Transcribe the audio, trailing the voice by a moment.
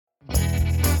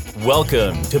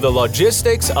Welcome to the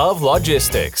Logistics of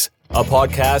Logistics, a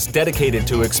podcast dedicated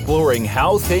to exploring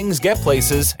how things get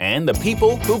places and the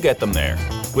people who get them there.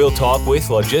 We'll talk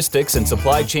with logistics and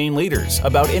supply chain leaders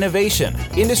about innovation,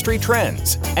 industry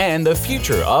trends, and the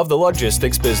future of the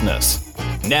logistics business.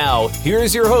 Now,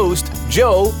 here's your host,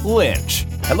 Joe Lynch.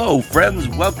 Hello, friends.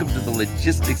 Welcome to the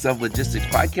Logistics of Logistics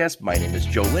podcast. My name is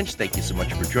Joe Lynch. Thank you so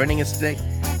much for joining us today.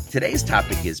 Today's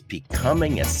topic is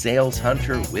becoming a sales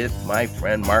hunter with my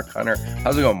friend, Mark Hunter.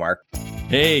 How's it going, Mark?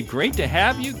 Hey, great to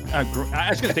have you. I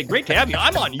was going to say, great to have you.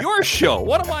 I'm on your show.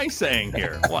 What am I saying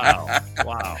here? Wow.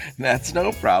 That's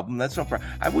no problem.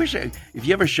 I wish if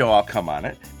you have a show, I'll come on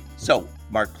it. So,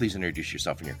 Mark, please introduce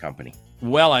yourself and your company.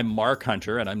 Well, I'm Mark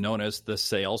Hunter, and I'm known as the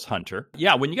Sales Hunter.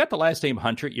 Yeah, when you got the last name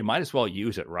Hunter, you might as well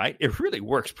use it, right? It really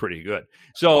works pretty good.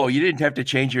 So, you didn't have to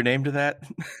change your name to that?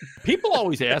 People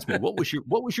always ask me, what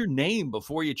was your name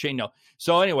before you changed? No.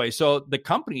 So anyway, the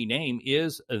company name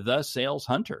is the Sales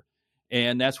Hunter,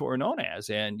 and that's what we're known as.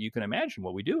 And you can imagine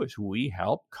what we do is we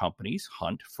help companies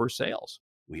hunt for sales.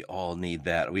 We all need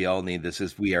that. We all need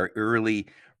this. We are early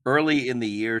in the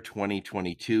year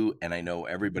 2022, and I know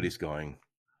everybody's going,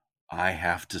 I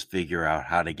have to figure out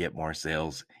how to get more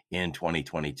sales in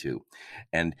 2022.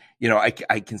 And, I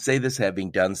can say this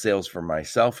having done sales for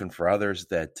myself and for others,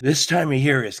 that this time of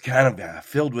year is kind of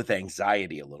filled with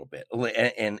anxiety a little bit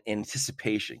and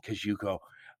anticipation, because you go,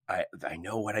 I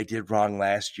know what I did wrong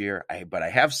last year, but I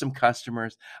have some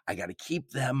customers. I got to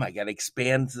keep them. I got to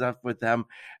expand stuff with them,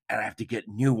 and I have to get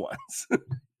new ones.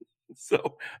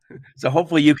 So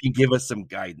hopefully you can give us some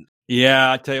guidance.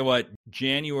 Yeah, I tell you what,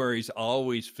 January's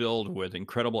always filled with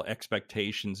incredible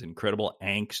expectations, incredible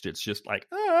angst. It's just like,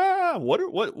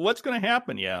 what's going to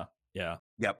happen? Yeah.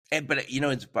 But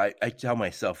I tell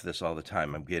myself this all the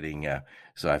time. I'm getting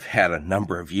so I've had a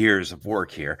number of years of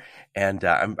work here, and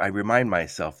I remind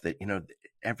myself that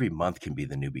every month can be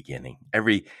the new beginning.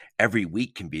 Every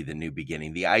week can be the new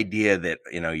beginning. The idea that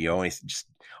you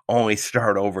always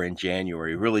start over in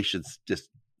January really should just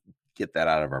get that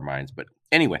out of our minds. But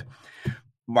anyway,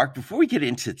 Mark, before we get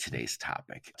into today's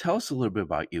topic, tell us a little bit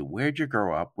about you. Where'd you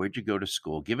grow up? Where'd you go to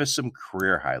school? Give us some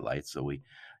career highlights so we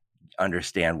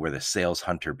understand where the sales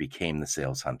hunter became the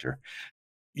sales hunter.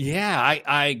 Yeah,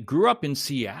 I grew up in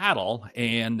Seattle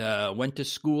and went to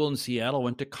school in Seattle,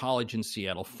 went to college in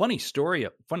Seattle. Funny story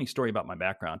about my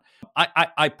background.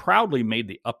 I proudly made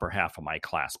the upper half of my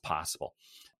class possible.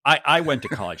 I went to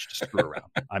college to screw around.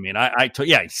 I mean,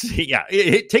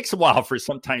 it takes a while for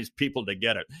sometimes people to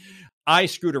get it. I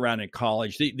screwed around in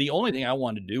college. The only thing I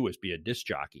wanted to do was be a disc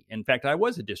jockey. In fact, I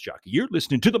was a disc jockey. You're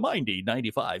listening to the Mindy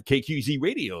 95 KQZ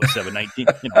Radio 719.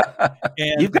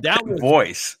 And you've got that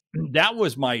voice. That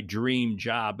was my dream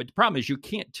job. But the problem is you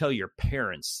can't tell your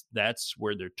parents that's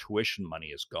where their tuition money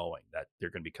is going, that they're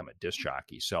going to become a disc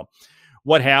jockey. So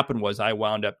what happened was I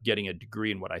wound up getting a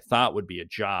degree in what I thought would be a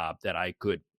job that I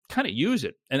could kind of use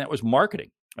it. And that was marketing.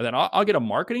 And then I'll get a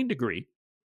marketing degree.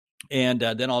 And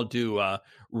then I'll do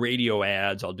radio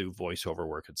ads, I'll do voiceover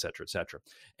work, et cetera, et cetera.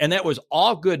 And that was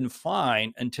all good and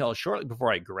fine until shortly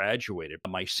before I graduated.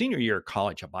 My senior year of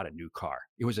college, I bought a new car.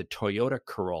 It was a Toyota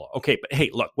Corolla. Okay, but hey,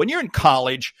 look, when you're in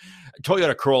college,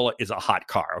 Toyota Corolla is a hot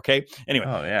car, okay? Anyway,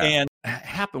 And what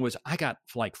happened was I got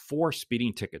like 4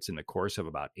 speeding tickets in the course of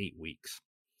about 8 weeks.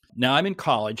 Now, I'm in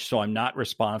college, so I'm not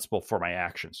responsible for my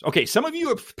actions. Okay, some of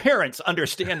you parents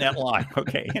understand that line.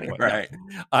 Okay, anyway. Right.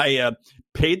 I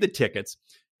paid the tickets,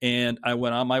 and I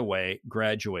went on my way,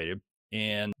 graduated,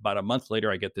 and about a month later,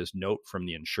 I get this note from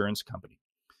the insurance company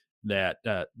that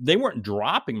they weren't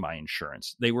dropping my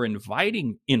insurance. They were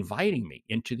inviting me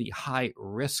into the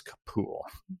high-risk pool.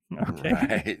 Okay?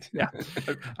 Right. Yeah.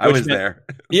 I was there.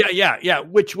 Yeah.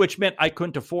 Which meant I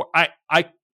couldn't afford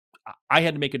I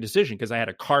had to make a decision because I had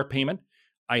a car payment,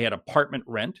 I had apartment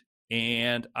rent,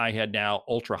 and I had now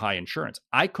ultra high insurance.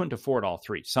 I couldn't afford all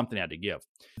three. Something had to give.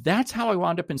 That's how I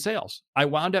wound up in sales. I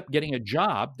wound up getting a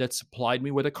job that supplied me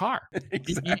with a car.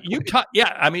 Exactly.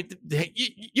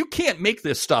 You can't make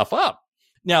this stuff up.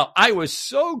 Now, I was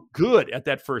so good at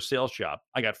that first sales job,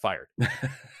 I got fired.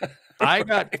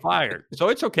 So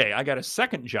it's okay. I got a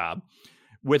second job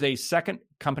with a second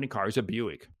company car. It was a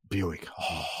Buick.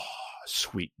 Oh,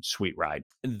 sweet ride.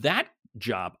 That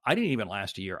job, I didn't even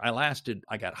last a year. I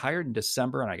got hired in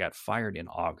December and I got fired in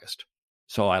August.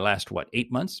 So I lasted 8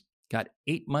 months? Got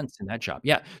 8 months in that job.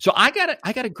 Yeah. So I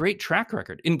got a great track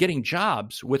record in getting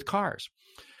jobs with cars.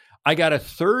 I got a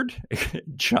third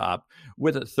job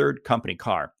with a third company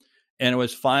car. And it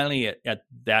was finally at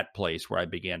that place where I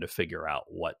began to figure out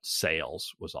what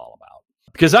sales was all about.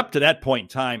 Because up to that point in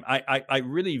time, I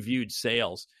really viewed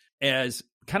sales as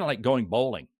kind of like going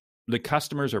bowling. The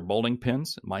customers are bowling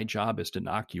pins. My job is to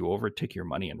knock you over, take your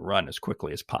money, and run as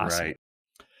quickly as possible. Right.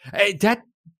 Hey, that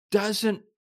doesn't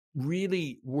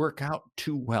really work out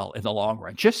too well in the long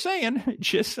run. Just saying.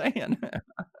 Just saying.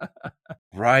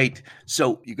 Right.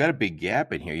 So you got a big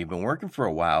gap in here. You've been working for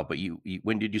a while, but you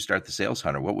when did you start the Sales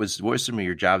Hunter? What were some of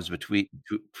your jobs between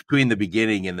the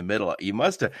beginning and the middle? You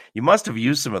must have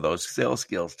used some of those sales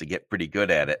skills to get pretty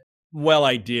good at it. Well,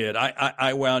 I did.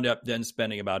 I wound up then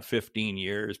spending about 15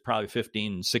 years, probably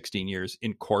 15, 16 years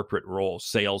in corporate roles,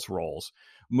 sales roles,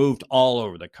 moved all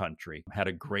over the country, had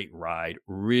a great ride,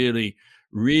 really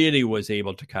was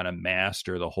able to kind of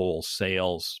master the whole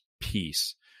sales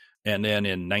piece. And then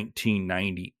in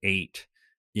 1998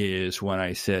 is when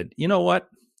I said, you know what?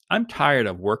 I'm tired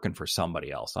of working for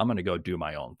somebody else. I'm going to go do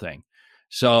my own thing.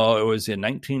 So it was in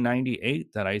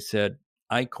 1998 that I said,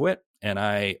 I quit, and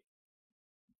I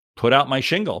put out my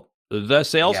shingle, the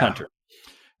Sales Hunter.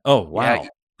 Oh, wow. Yeah.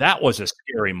 That was a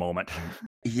scary moment.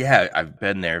 Yeah, I've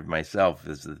been there myself.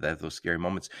 Those scary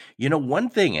moments. You know, one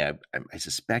thing I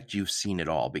suspect you've seen it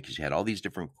all because you had all these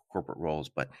different corporate roles,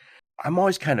 but I'm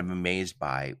always kind of amazed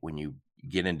by when you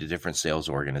get into different sales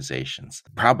organizations.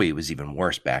 Probably it was even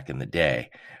worse back in the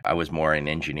day. I was more in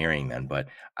engineering then, but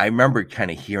I remember kind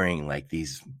of hearing like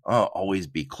these always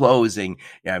be closing,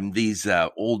 these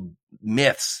old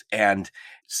myths, and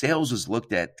sales was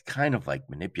looked at kind of like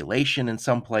manipulation in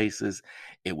some places.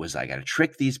 It was, I got to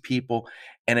trick these people.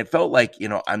 And it felt like,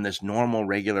 I'm this normal,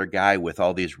 regular guy with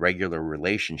all these regular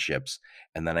relationships.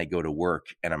 And then I go to work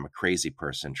and I'm a crazy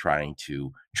person trying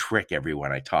to trick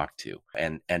everyone I talk to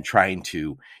and trying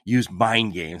to use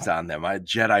mind games on them,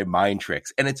 Jedi mind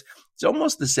tricks. And it's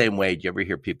almost the same way. Do you ever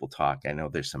hear people talk? I know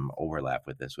there's some overlap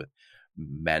with this, with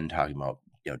men talking about,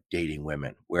 dating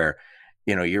women, where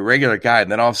you're a regular guy,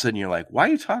 and then all of a sudden you're like, why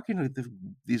are you talking to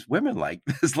these women like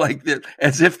this? Like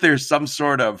as if there's some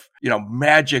sort of,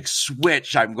 magic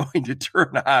switch I'm going to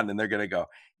turn on, and they're going to go,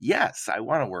 yes, I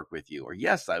want to work with you, or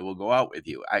yes, I will go out with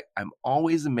you. I'm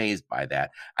always amazed by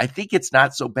that. I think it's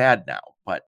not so bad now,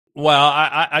 but. Well,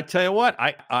 I tell you what,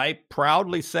 I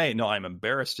proudly say, no, I'm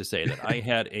embarrassed to say that I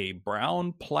had a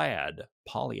brown plaid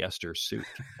polyester suit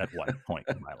at one point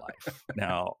in my life.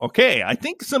 Now, okay, I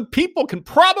think some people can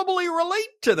probably relate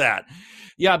to that.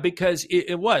 Yeah, because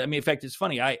it was. I mean, in fact, it's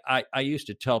funny. I used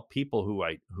to tell people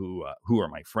who are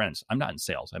my friends, I'm not in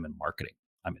sales, I'm in marketing.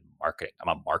 I'm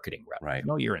a marketing rep. Right.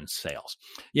 No, you're in sales.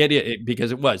 Yeah,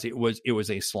 because it was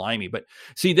a slimy. But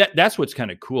see, that's what's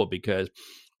kind of cool, because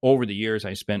over the years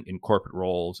I spent in corporate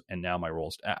roles, and now my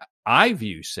roles, I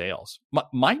view sales.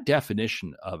 My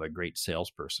definition of a great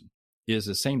salesperson is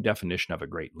the same definition of a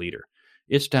great leader.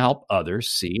 It's to help others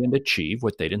see and achieve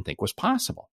what they didn't think was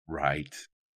possible. Right.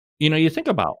 You think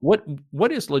about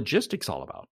what is logistics all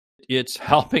about? It's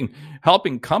helping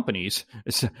companies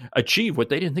achieve what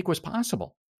they didn't think was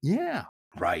possible. Yeah.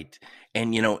 Right.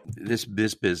 And, this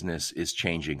business is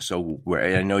changing. So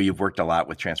I know you've worked a lot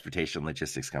with transportation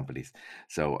logistics companies,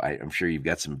 so I'm sure you've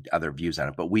got some other views on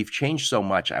it. But we've changed so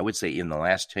much, I would say, in the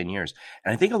last 10 years.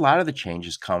 And I think a lot of the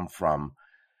changes come from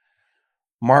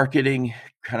marketing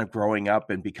kind of growing up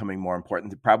and becoming more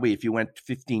important. Probably if you went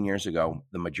 15 years ago,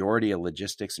 the majority of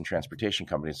logistics and transportation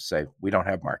companies would say, we don't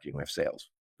have marketing, we have sales.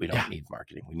 We don't need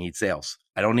marketing. We need sales.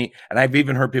 And I've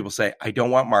even heard people say, I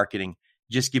don't want marketing.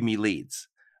 Just give me leads.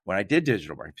 When I did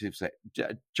digital marketing, people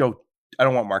say, Joe, I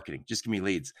don't want marketing. Just give me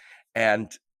leads.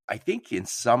 And I think in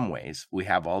some ways we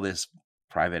have all this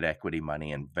private equity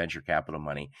money and venture capital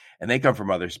money, and they come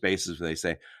from other spaces where they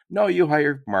say, no, you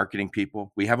hire marketing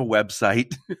people. We have a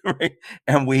website, right?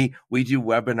 And we do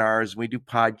webinars, we do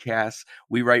podcasts,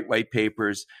 we write white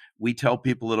papers, we tell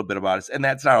people a little bit about us. And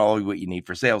that's not all what you need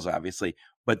for sales, obviously.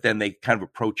 But then they kind of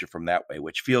approach it from that way,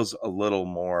 which feels a little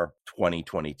more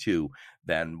 2022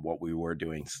 than what we were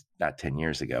doing not 10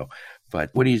 years ago.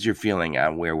 But what is your feeling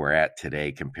on where we're at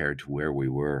today compared to where we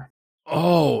were?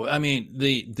 Oh, I mean,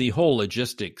 the whole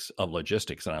logistics of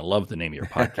logistics, and I love the name of your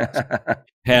podcast,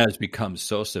 has become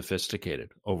so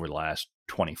sophisticated over the last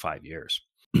 25 years.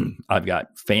 I've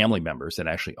got family members that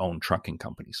actually own trucking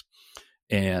companies.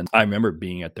 And I remember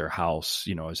being at their house,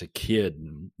 as a kid,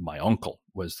 and my uncle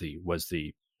was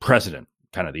the president,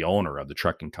 kind of the owner of the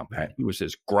trucking company. Right. He was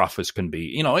as gruff as can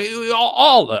be,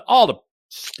 all the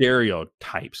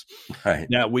stereotypes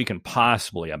that we can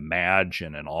possibly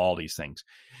imagine, and all these things.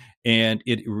 And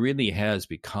it really has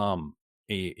become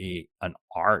an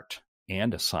art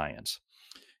and a science.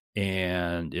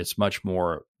 And it's much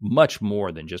more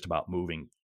than just about moving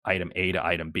item A to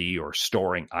item B, or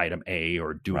storing item A,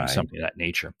 or doing something of that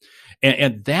nature.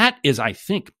 And that is, I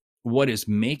think, what is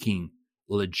making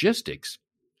logistics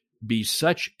be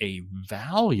such a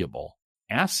valuable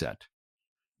asset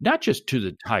not just to the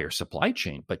entire supply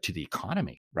chain, but to the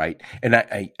economy. Right. And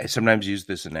I sometimes use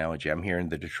this analogy. I'm here in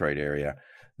the Detroit area.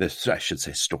 This, I should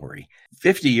say, story.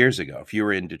 50 years ago, if you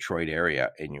were in Detroit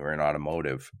area and you were in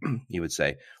automotive, you would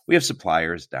say, we have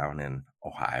suppliers down in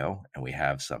Ohio, and we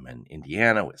have some in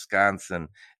Indiana, Wisconsin,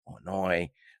 Illinois,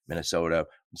 Minnesota,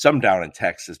 some down in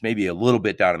Texas, maybe a little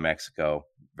bit down in Mexico,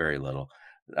 very little,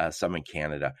 some in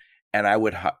Canada. And I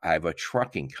have a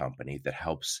trucking company that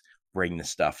helps bring the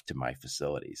stuff to my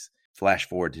facilities. Flash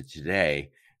forward to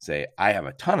today, say, I have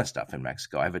a ton of stuff in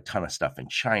Mexico. I have a ton of stuff in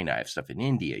China. I have stuff in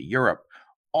India, Europe,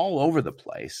 all over the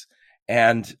place.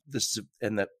 And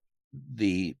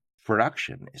the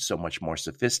production is so much more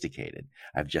sophisticated.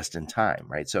 I have just in time,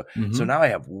 right? So now I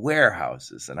have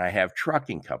warehouses and I have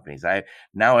trucking companies. I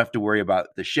now have to worry about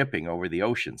the shipping over the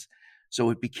oceans. So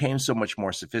it became so much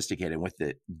more sophisticated with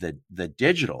the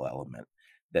digital element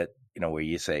that, where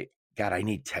you say, God, I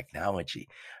need technology.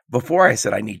 Before I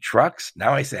said I need trucks.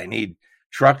 Now I say I need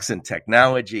trucks and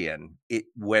technology. And it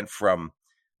went from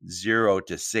 0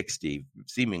 to 60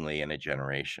 seemingly in a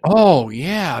generation. Oh,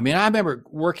 yeah. I mean, I remember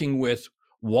working with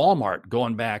Walmart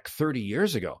going back 30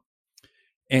 years ago.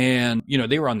 And,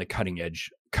 they were on the cutting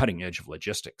edge of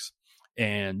logistics.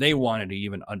 And they wanted to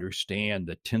even understand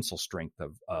the tensile strength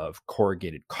of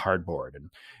corrugated cardboard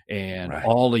and right.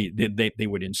 all they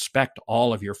would inspect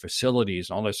all of your facilities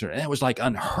and all this. And it was like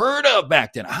unheard of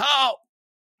back then. How?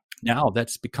 Now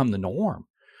that's become the norm.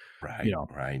 Right.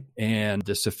 Right. And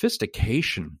the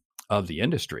sophistication of the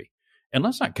industry. And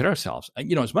let's not kid ourselves.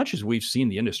 As much as we've seen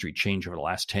the industry change over the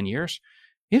last 10 years,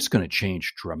 it's going to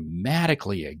change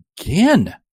dramatically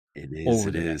again. It is.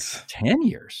 Over the next 10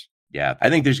 years. Yeah, I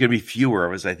think there's going to be fewer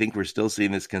of us. I think we're still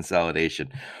seeing this consolidation,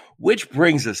 which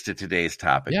brings us to today's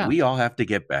topic. Yeah. We all have to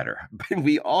get better.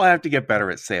 We all have to get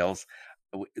better at sales.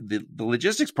 The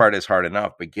logistics part is hard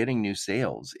enough, but getting new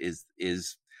sales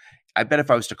is. I bet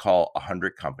if I was to call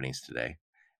 100 companies today,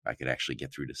 if I could actually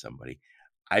get through to somebody,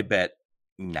 I bet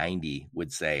 90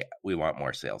 would say we want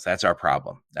more sales. That's our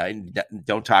problem.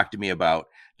 Don't talk to me about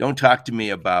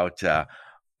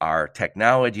our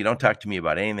technology. Don't talk to me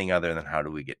about anything other than how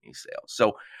do we get new sales.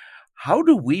 So how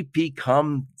do we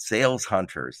become sales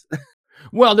hunters?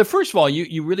 Well, first of all,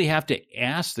 you really have to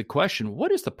ask the question,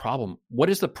 what is the problem? What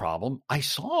is the problem I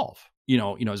solve?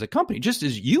 As a company, just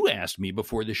as you asked me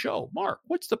before the show, Mark,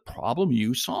 what's the problem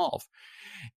you solve?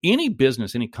 Any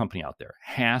business, any company out there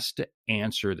has to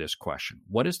answer this question.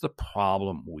 What is the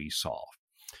problem we solve?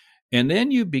 And then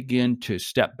you begin to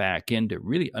step back into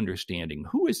really understanding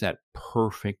who is that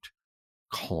perfect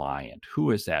client?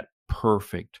 Who is that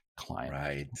perfect client?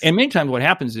 Right. And many times what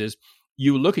happens is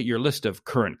you look at your list of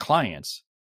current clients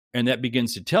and that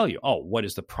begins to tell you, what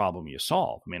is the problem you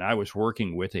solve? I mean, I was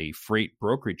working with a freight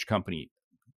brokerage company,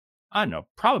 I don't know,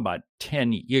 probably about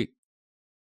 10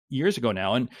 years ago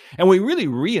now. And we really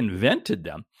reinvented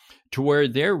them to where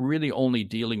they're really only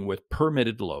dealing with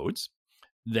permitted loads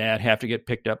that have to get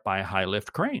picked up by a high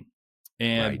lift crane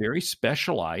and right. very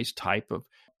specialized type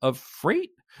of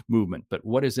freight movement. But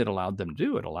what has it allowed them to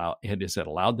do? It has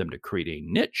allowed them to create a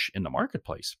niche in the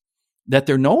marketplace that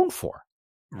they're known for.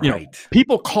 Right.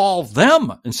 People call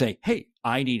them and say, hey,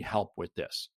 I need help with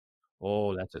this.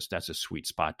 Oh, that's a sweet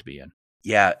spot to be in.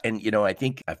 Yeah. And, I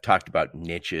think I've talked about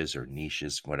niches or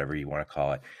niches, whatever you want to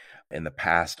call it, in the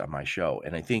past on my show.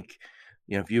 And I think,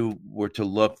 if you were to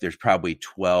look, there's probably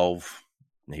 12,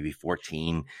 maybe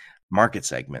 14 market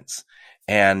segments.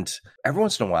 And every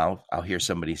once in a while, I'll hear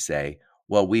somebody say,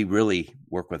 well, we really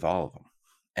work with all of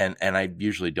them. And I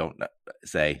usually don't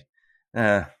say,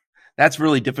 that's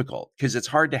really difficult because it's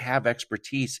hard to have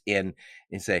expertise in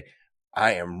and say,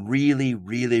 I am really,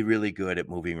 really, really good at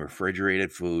moving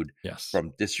refrigerated food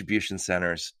from distribution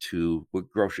centers to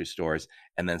grocery stores.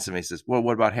 And then somebody says, well,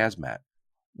 what about hazmat?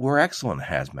 We're excellent at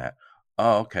hazmat.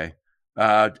 Oh, okay.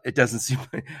 It doesn't seem,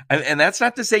 and that's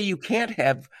not to say you can't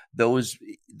have those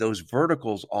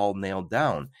verticals all nailed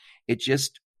down. It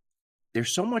just,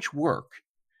 there's so much work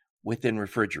within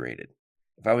refrigerated.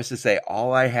 If I was to say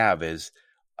all I have is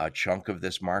a chunk of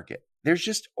this market, there's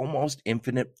just almost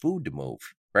infinite food to move,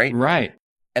 right? Right.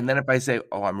 And then if I say,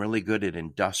 I'm really good at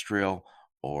industrial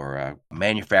or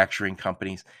manufacturing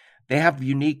companies, they have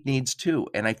unique needs too.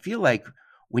 And I feel like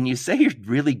when you say you're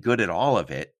really good at all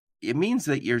of it, it means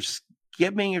that you're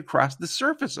skimming across the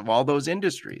surface of all those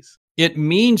industries. It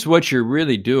means what you're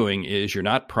really doing is you're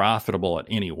not profitable at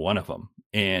any one of them.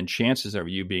 And chances of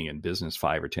you being in business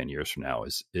 5 or 10 years from now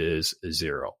is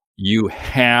zero. You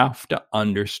have to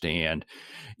understand,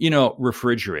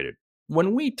 refrigerated.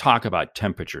 When we talk about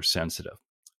temperature sensitive,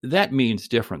 that means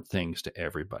different things to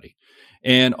everybody.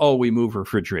 And we move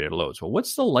refrigerated loads. Well,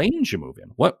 what's the lanes you move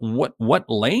in? What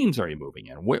lanes are you moving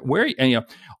in? Where and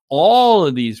all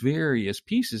of these various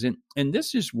pieces. And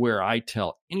this is where I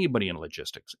tell anybody in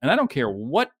logistics, and I don't care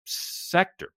what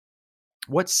sector,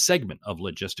 what segment of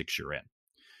logistics you're in,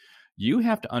 you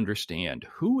have to understand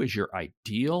who is your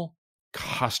ideal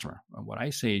customer. And what I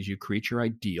say is you create your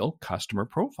ideal customer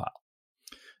profile.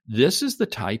 This is the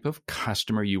type of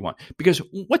customer you want. Because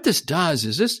what this does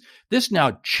is this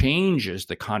now changes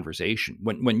the conversation.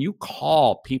 When you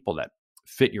call people that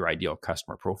fit your ideal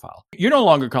customer profile, you're no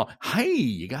longer calling, hey,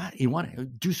 you want to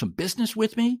do some business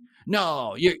with me?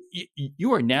 No,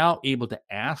 you are now able to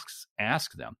ask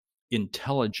them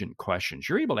intelligent questions.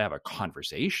 You're able to have a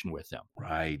conversation with them.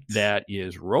 Right. That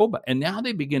is robust. And now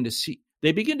they begin to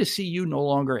see you no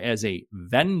longer as a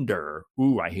vendor.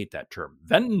 Ooh, I hate that term,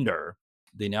 vendor.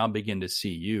 They now begin to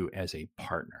see you as a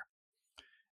partner.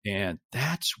 And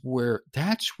that's where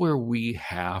we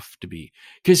have to be.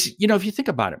 Because, if you think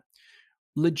about it,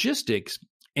 logistics,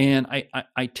 and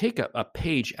I take a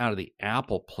page out of the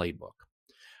Apple playbook.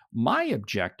 My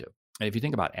objective, and if you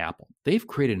think about Apple, they've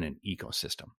created an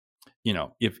ecosystem.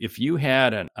 If you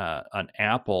had an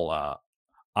Apple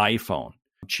iPhone,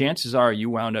 chances are you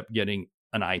wound up getting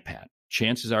an iPad.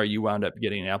 Chances are you wound up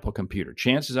getting an Apple computer.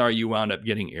 Chances are you wound up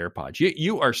getting AirPods.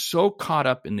 You are so caught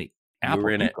up in the Apple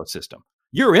ecosystem.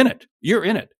 You're in it. You're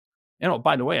in it. And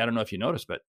by the way, I don't know if you noticed,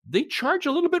 but they charge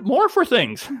a little bit more for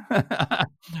things.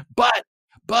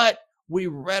 but we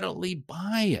readily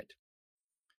buy it.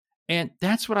 And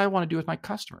that's what I want to do with my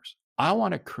customers. I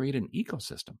want to create an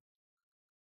ecosystem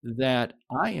that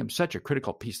I am such a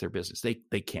critical piece of their business. They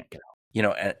can't get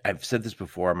out. I've said this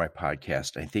before on my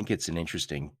podcast. I think it's an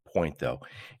interesting point, though,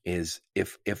 is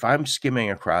if I'm skimming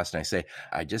across and I say,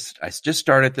 I just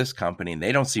started this company and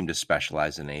they don't seem to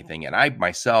specialize in anything, and I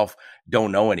myself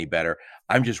don't know any better.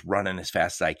 I'm just running as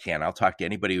fast as I can. I'll talk to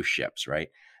anybody who ships, right?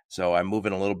 So I'm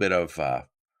moving a little bit of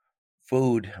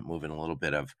food. I'm moving a little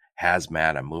bit of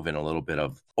hazmat. I'm moving a little bit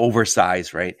of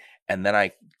oversize, right? And then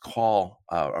I call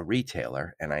a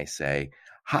retailer and I say,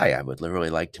 hi, I would literally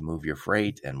like to move your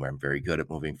freight, and I'm very good at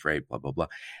moving freight, blah, blah, blah.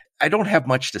 I don't have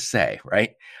much to say,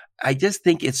 right? I just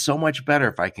think it's so much better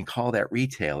if I can call that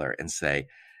retailer and say,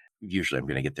 usually I'm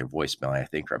going to get their voicemail, I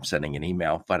think, or I'm sending an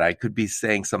email, but I could be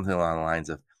saying something along the lines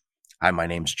of, hi, my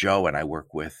name's Joe, and I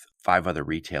work with 5 other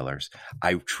retailers.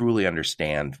 I truly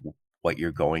understand what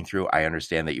you're going through. I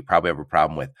understand that you probably have a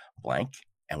problem with blank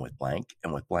and with blank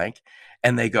and with blank.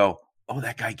 And they go, oh,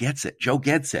 that guy gets it. Joe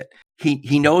gets it.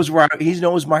 He knows he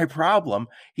knows my problem.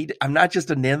 I'm not just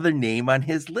another name on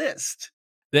his list.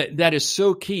 That is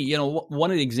so key. One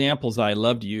of the examples I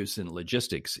love to use in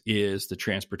logistics is the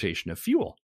transportation of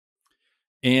fuel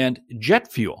and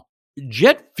jet fuel.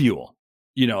 Jet fuel,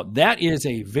 that is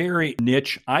a very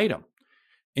niche item.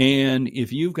 And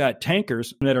if you've got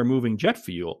tankers that are moving jet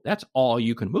fuel, that's all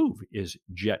you can move is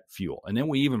jet fuel. And then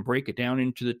we even break it down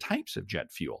into the types of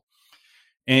jet fuel.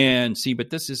 And see, but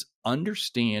this is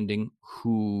understanding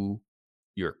who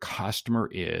your customer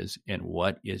is and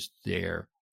what is their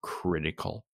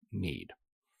critical need.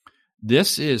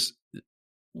 This is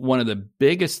one of the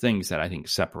biggest things that I think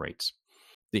separates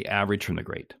the average from the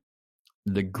great.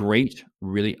 The great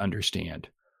really understand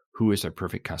who is their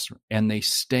perfect customer, and they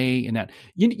stay in that.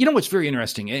 You know what's very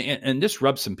interesting, and this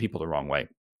rubs some people the wrong way.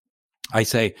 I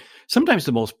say sometimes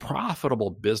the most profitable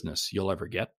business you'll ever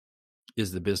get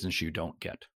is the business you don't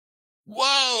get.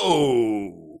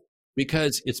 Whoa!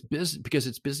 Because it's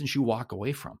business you walk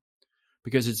away from.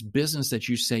 Because it's business that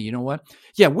you say, you know what?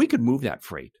 Yeah, we could move that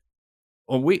freight,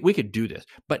 or we could do this,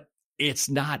 but it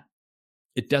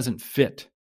doesn't fit.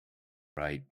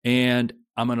 Right. And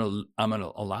I'm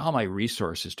gonna allow my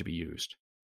resources to be used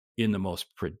in the most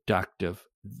productive.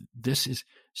 This is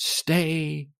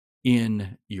stay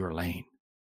in your lane.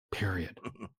 Period.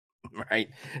 Right.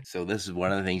 So this is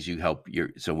one of the things you help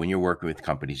so when you're working with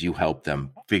companies, you help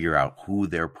them figure out who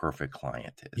their perfect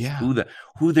client is,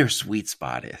 who their sweet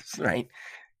spot is, right?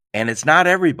 And it's not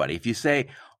everybody. If you say,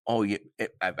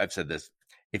 I've said this,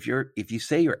 if you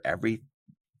say you're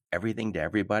everything to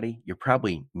everybody, you're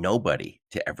probably nobody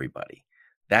to everybody.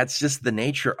 That's just the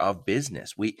nature of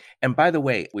business. And by the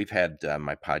way, we've had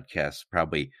my podcast,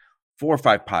 probably 4 or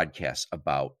 5 podcasts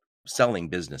about selling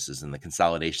businesses and the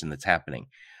consolidation that's happening.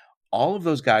 All of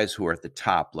those guys who are at the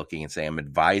top looking and saying, I'm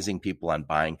advising people on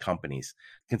buying companies,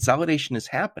 consolidation is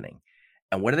happening.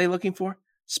 And what are they looking for?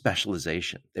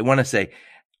 Specialization. They want to say,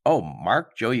 oh,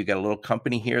 Mark, Joe, you got a little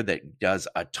company here that does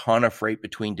a ton of freight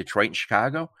between Detroit and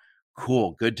Chicago.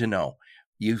 Cool. Good to know.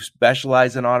 You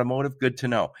specialize in automotive. Good to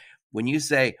know. When you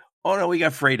say, Oh no, we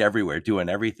got freight everywhere, doing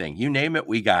everything. You name it,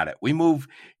 we got it. We move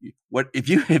what if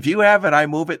you have it, I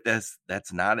move it. That's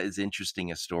not as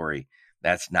interesting a story.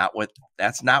 That's not what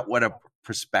a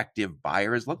prospective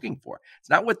buyer is looking for. It's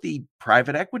not what the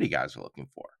private equity guys are looking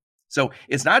for. So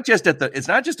it's not just at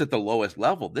the lowest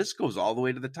level. This goes all the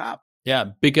way to the top. Yeah,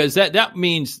 because that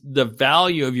means the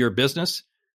value of your business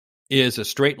is a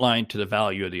straight line to the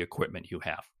value of the equipment you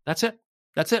have. That's it.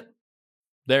 That's it.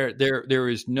 There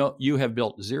is no, you have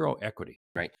built zero equity.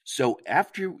 Right. So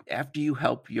after you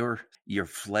help your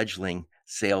fledgling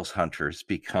sales hunters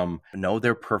know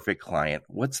their perfect client,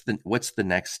 what's the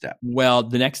next step? Well,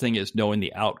 the next thing is knowing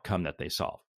the outcome that they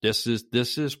solve. This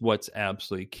is what's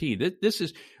absolutely key. This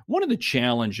is one of the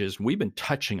challenges. We've been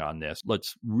touching on this.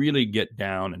 Let's really get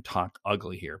down and talk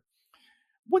ugly here.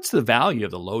 What's the value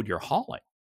of the load you're hauling?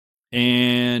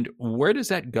 And where does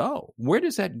that go? Where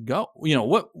does that go?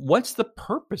 What's the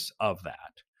purpose of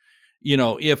that?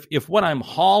 If what I'm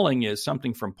hauling is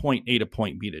something from point A to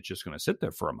point B that's just going to sit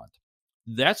there for a month,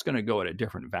 that's going to go at a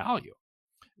different value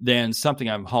than something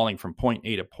I'm hauling from point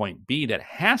A to point B that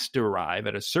has to arrive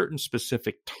at a certain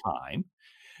specific time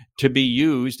to be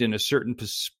used in a certain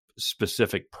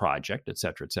specific project, et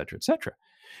cetera, et cetera, et cetera.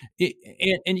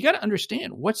 And you got to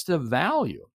understand what's the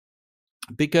value.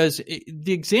 Because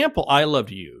the example I love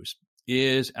to use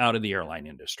is out of the airline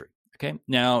industry. Okay.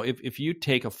 Now, if you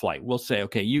take a flight, we'll say,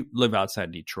 okay, you live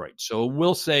outside Detroit. So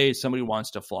we'll say somebody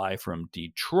wants to fly from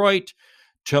Detroit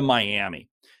to Miami.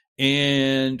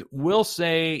 And we'll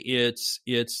say it's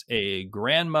a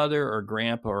grandmother or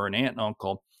grandpa or an aunt and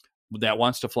uncle that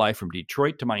wants to fly from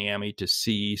Detroit to Miami to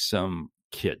see some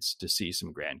kids, to see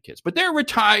some grandkids. But they're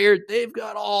retired. They've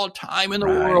got all time in the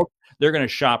world. They're going to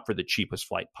shop for the cheapest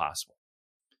flight possible.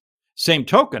 Same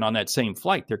token, on that same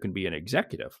flight, there can be an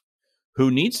executive who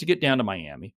needs to get down to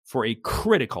Miami for a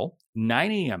critical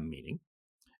 9 a.m. meeting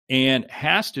and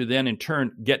has to then in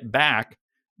turn get back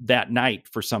that night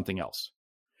for something else.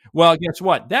 Well, guess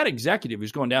what? That executive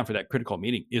who's going down for that critical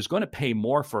meeting is going to pay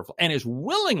more for and is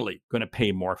willingly going to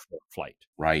pay more for a flight,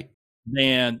 right,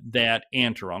 than that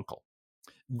aunt or uncle.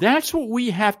 That's what we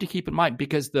have to keep in mind,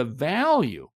 because the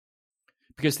value.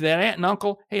 Because to that aunt and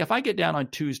uncle, hey, if I get down on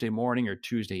Tuesday morning or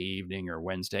Tuesday evening or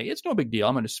Wednesday, it's no big deal.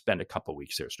 I'm going to spend a couple of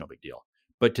weeks there. It's no big deal.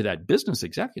 But to that business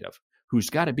executive who's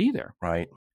got to be there, right,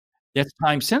 that's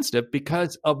time sensitive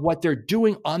because of what they're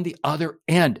doing on the other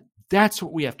end. That's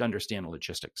what we have to understand in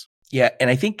logistics. Yeah. And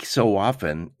I think so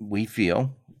often we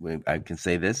feel, I can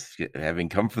say this, having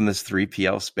come from this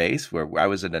 3PL space where I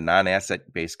was at a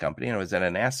non-asset-based company and I was at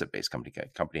an asset-based company.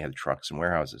 Company had trucks and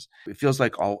warehouses. It feels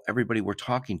like everybody we're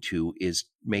talking to is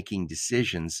making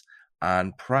decisions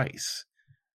on price.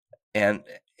 And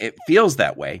it feels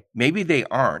that way. Maybe they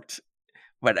aren't.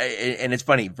 But and it's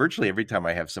funny, virtually every time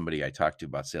I have somebody I talk to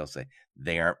about sales say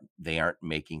they aren't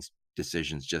making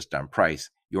decisions just on price.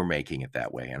 You're making it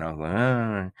that way. And I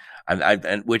was like,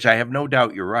 and which I have no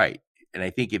doubt you're right. And I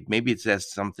think maybe it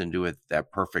has something to do with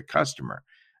that perfect customer.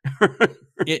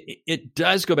 It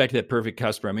does go back to that perfect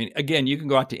customer. I mean, again, you can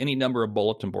go out to any number of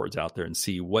bulletin boards out there and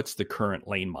see what's the current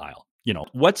lane mile.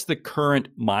 What's the current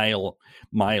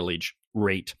mileage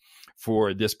rate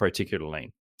for this particular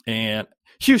lane. And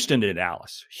Houston to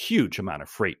Dallas, huge amount of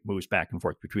freight moves back and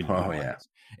forth between the lanes.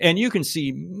 And you can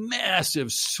see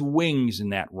massive swings in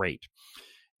that rate.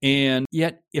 And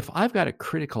yet, if I've got a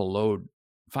critical load,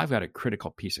 if I've got a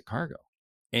critical piece of cargo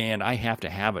and I have to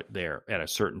have it there at a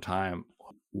certain time,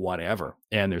 whatever,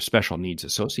 and there's special needs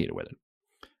associated with it,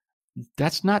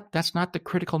 that's not the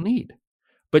critical need.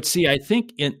 But see, I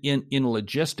think in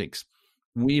logistics,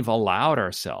 we've allowed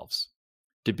ourselves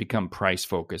to become price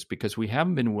focused because we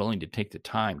haven't been willing to take the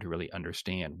time to really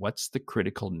understand what's the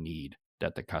critical need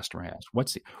that the customer has.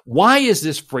 Why is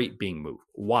this freight being moved?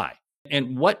 Why?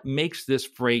 And what makes this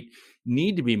freight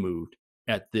need to be moved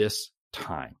at this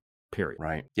time, period.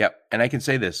 Right. Yep. And I can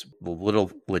say this, the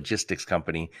little logistics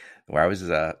company where I was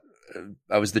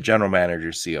the general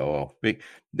manager, COO.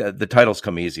 The titles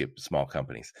come easy at small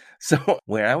companies. So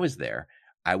when I was there,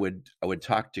 I would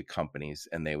talk to companies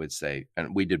and they would say,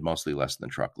 and we did mostly less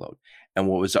than truckload. And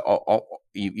what was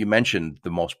you mentioned the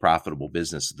most profitable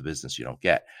business is the business you don't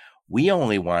get. We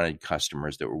only wanted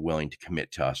customers that were willing to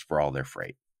commit to us for all their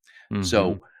freight.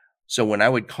 Mm-hmm. So when I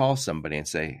would call somebody and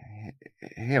say,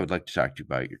 hey, I would like to talk to you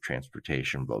about your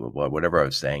transportation, blah, blah, blah, whatever I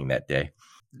was saying that day.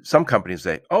 Some companies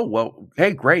say, oh, well,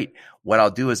 hey, great. What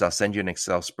I'll do is I'll send you an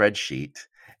Excel spreadsheet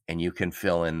and you can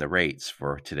fill in the rates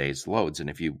for today's loads. And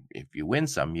if you win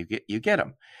some, you get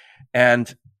them.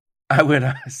 And I would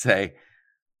say,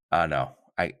 no,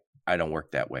 I don't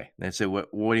work that way. And they'd say, what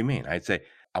do you mean? I'd say,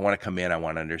 I want to come in. I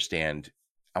want to understand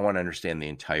the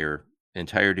entire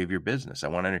entirety of your business. I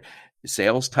want to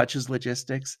sales touches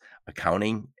logistics,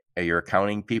 accounting. Your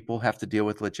accounting people have to deal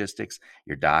with logistics,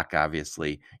 your doc,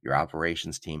 obviously, your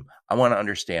operations team. I want to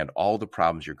understand all the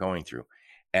problems you're going through.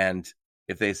 And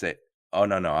if they say, oh,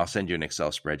 no, I'll send you an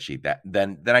Excel spreadsheet,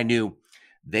 then I knew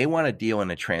they want to deal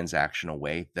in a transactional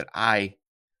way that I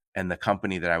and the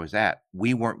company that I was at,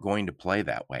 we weren't going to play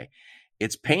that way.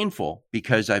 It's painful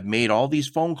because I've made all these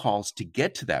phone calls to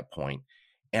get to that point,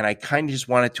 and I kind of just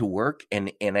want it to work.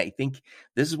 And I think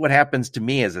this is what happens to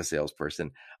me as a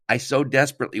salesperson. I so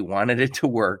desperately wanted it to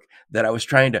work that I was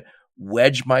trying to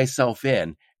wedge myself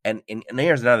in. And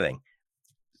here's another thing.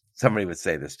 Somebody would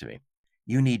say this to me: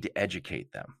 you need to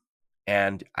educate them.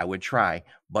 And I would try.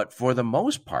 But for the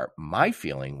most part, my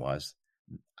feeling was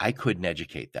I couldn't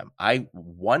educate them. I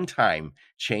one time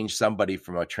changed somebody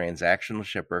from a transactional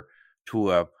shipper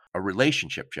to a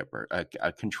relationship shipper,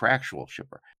 a contractual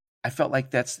shipper. I felt like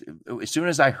that's, as soon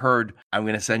as I heard, I'm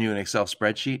going to send you an Excel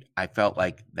spreadsheet, I felt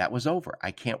like that was over.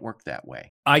 I can't work that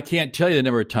way. I can't tell you the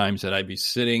number of times that I'd be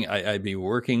sitting, I'd be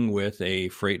working with a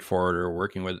freight forwarder,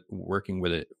 working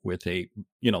with a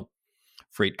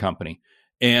freight company.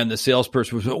 And the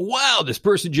salesperson was, wow, this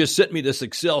person just sent me this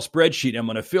Excel spreadsheet. I'm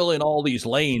going to fill in all these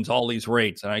lanes, all these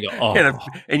rates. And I go, oh.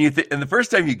 And the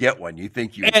first time you get one, you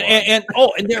think you and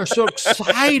they're so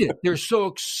excited. They're so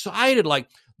excited. Like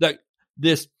that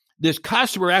this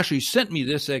customer actually sent me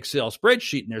this Excel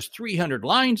spreadsheet, and there's 300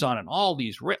 lines on it, all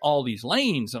these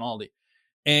lanes and all the.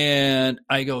 And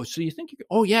I go, so you think?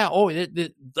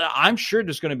 I'm sure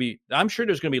there's going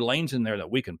to be lanes in there that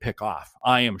we can pick off.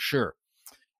 I am sure.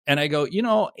 And I go,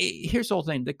 here's the whole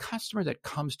thing. The customer that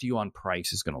comes to you on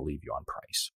price is going to leave you on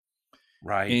price.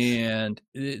 Right. And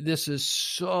this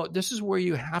is where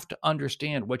you have to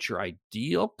understand what's your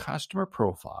ideal customer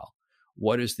profile.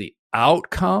 What is the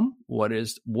outcome? What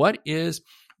is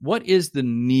the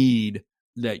need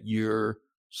that you're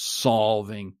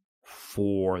solving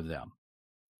for them?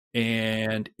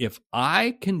 And if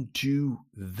I can do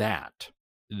that,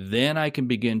 then I can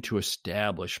begin to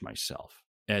establish myself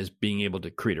as being able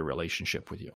to create a relationship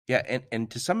with you. Yeah.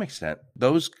 And to some extent,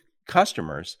 those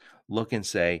customers look and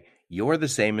say, you're the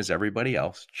same as everybody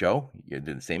else. Joe, you're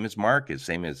the same as Mark, the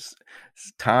same as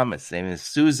Tom, the same as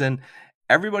Susan.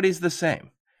 Everybody's the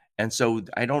same. And so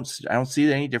I don't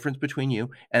see any difference between you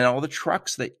and all the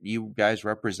trucks that you guys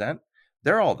represent.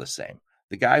 They're all the same.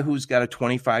 The guy who's got a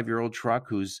 25-year-old truck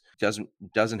who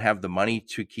doesn't have the money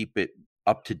to keep it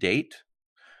up to date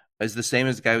is the same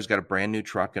as the guy who's got a brand new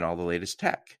truck and all the latest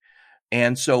tech.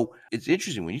 And so it's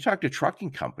interesting when you talk to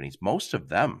trucking companies, most of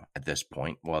them at this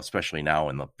point, well, especially now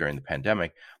during the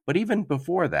pandemic, but even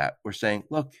before that, we're saying,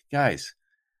 look, guys,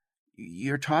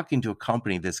 you're talking to a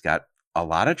company that's got a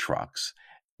lot of trucks.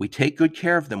 We take good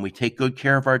care of them. We take good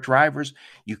care of our drivers.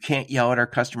 You can't yell at our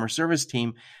customer service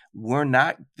team. We're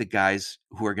not the guys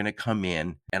who are going to come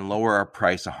in and lower our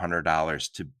price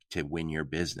 $100 to win your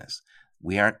business.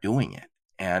 We aren't doing it.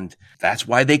 And that's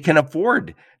why they can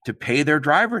afford to pay their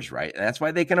drivers right. And that's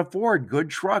why they can afford good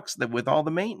trucks with all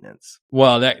the maintenance.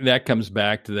 Well, that comes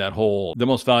back to that whole, the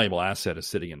most valuable asset is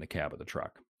sitting in the cab of the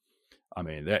truck. I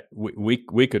mean, that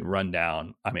we could run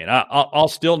down. I mean, I'll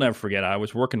still never forget. I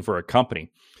was working for a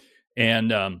company,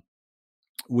 and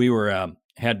we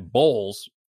had bowls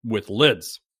with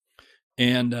lids,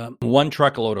 and one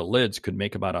truckload of lids could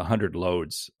make about 100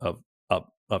 loads of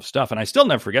stuff. And I still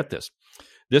never forget this.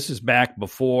 This is back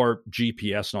before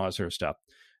GPS and all that sort of stuff.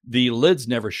 The lids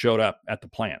never showed up at the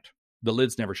plant. The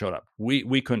lids never showed up.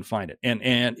 We couldn't find it.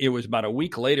 And it was about a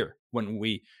week later when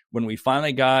we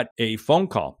finally got a phone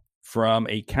call from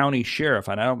a county sheriff.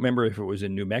 And I don't remember if it was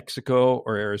in New Mexico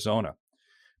or Arizona,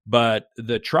 but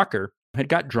the trucker had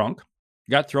got drunk,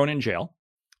 got thrown in jail,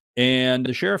 and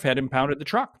the sheriff had impounded the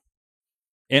truck.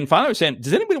 And finally was saying,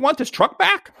 does anybody want this truck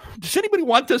back? Does anybody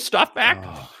want this stuff back?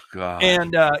 Oh, God.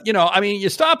 And, you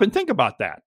stop and think about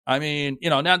that. I mean,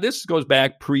 now this goes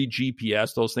back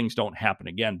pre-GPS. Those things don't happen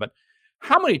again. But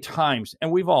how many times,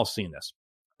 and we've all seen this,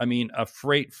 I mean, a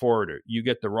freight forwarder, you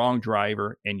get the wrong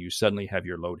driver and you suddenly have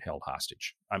your load held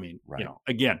hostage. I mean, right.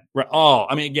 Again,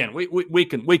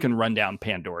 we can run down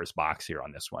Pandora's box here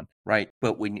on this one. Right.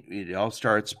 But when it all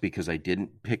starts because I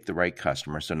didn't pick the right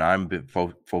customer. So now I'm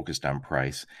focused on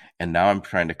price, and now I'm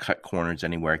trying to cut corners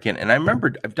anywhere I can. And I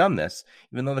remember I've done this,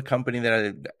 even though the company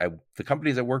the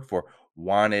companies I worked for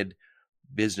wanted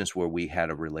business where we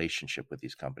had a relationship with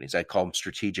these companies. I call them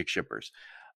strategic shippers.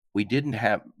 We didn't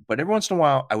have, but every once in a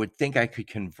while, I would think I could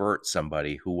convert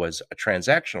somebody who was a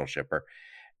transactional shipper.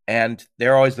 And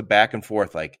they're always the back and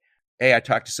forth, like, hey, I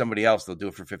talked to somebody else. They'll do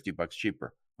it for $50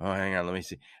 cheaper. Oh, hang on, let me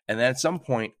see. And then at some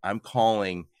point, I'm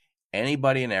calling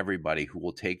anybody and everybody who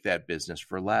will take that business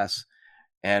for less.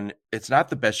 And it's not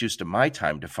the best use of my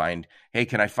time to find, hey,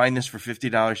 can I find this for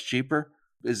 $50 cheaper?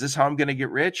 Is this how I'm going to get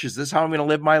rich? Is this how I'm going to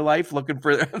live my life, looking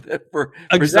for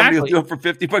somebody who'll do it for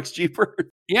 $50 cheaper?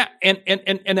 Yeah, and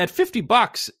that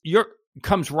 $50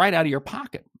 comes right out of your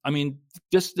pocket. I mean,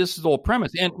 this is the whole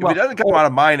premise. And if it doesn't come out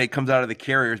of mine, it comes out of the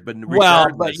carriers. But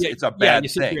regardless, it's a bad you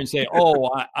sit thing. there and say, "Oh,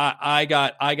 I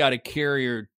got a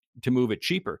carrier to move it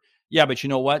cheaper." Yeah, but you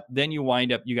know what? Then you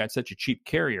wind up, you got such a cheap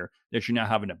carrier that you're now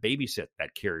having to babysit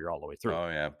that carrier all the way through. Oh,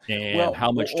 yeah. And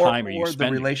how much time are you spending?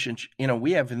 Or the relationship,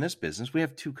 we have in this business, we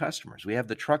have two customers. We have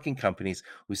the trucking companies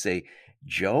who say,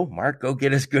 Joe, Mark, go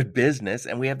get us good business.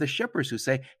 And we have the shippers who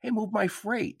say, hey, move my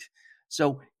freight.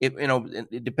 So,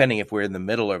 depending if we're in the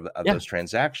middle of those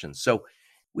transactions. So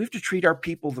we have to treat our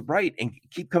people right and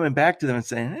keep coming back to them and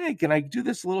saying, hey, can I do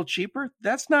this a little cheaper?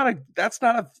 That's not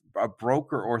a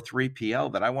broker or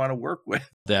 3PL that I want to work with.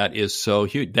 That is so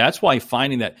huge. That's why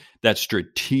finding that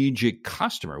strategic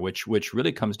customer, which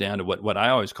really comes down to what I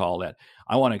always call that,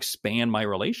 I want to expand my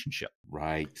relationship.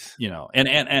 Right.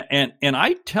 And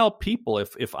I tell people,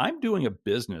 if I'm doing a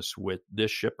business with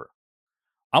this shipper,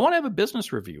 I want to have a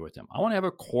business review with them. I want to have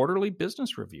a quarterly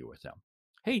business review with them.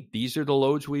 Hey, these are the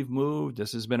loads we've moved.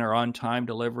 This has been our on-time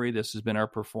delivery. This has been our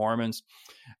performance.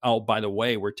 Oh, by the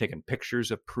way, we're taking pictures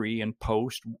of pre and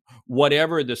post,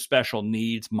 whatever the special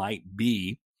needs might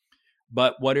be.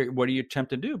 But what are you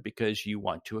attempting to do? Because you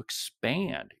want to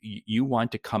expand. You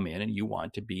want to come in and you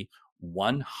want to be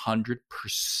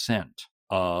 100%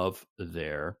 of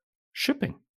their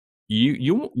shipping.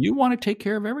 You want to take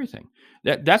care of everything.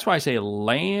 That's why I say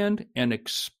land and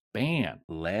expand.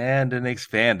 Land and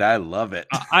expand. I love it.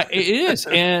 It is.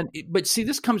 But see,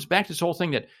 this comes back to this whole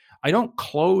thing that I don't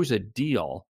close a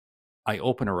deal. I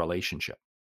open a relationship.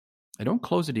 I don't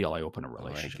close a deal. I open a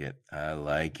relationship. I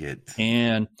like it.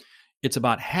 And it's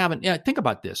about think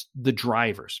about this. The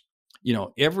drivers,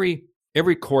 every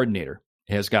coordinator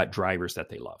has got drivers that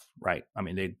they love, right? I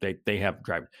mean, they have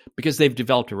drivers because they've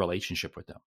developed a relationship with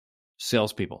them.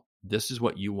 Salespeople, this is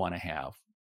what you want to have.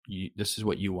 This is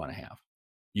what you want to have.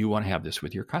 You want to have this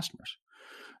with your customers.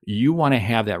 You want to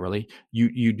have that really.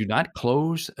 You do not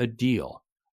close a deal.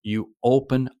 You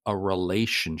open a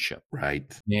relationship.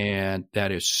 Right. And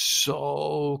that is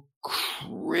so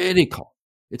critical.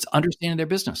 It's understanding their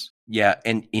business. Yeah.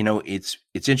 And, it's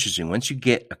interesting. Once you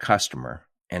get a customer,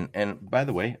 and by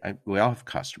the way, we all have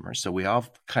customers, so we all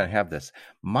kind of have this.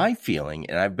 My feeling,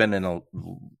 and I've been in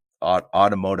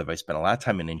automotive, I spent a lot of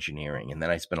time in engineering, and then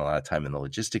I spent a lot of time in the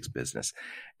logistics business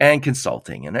and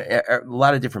consulting and a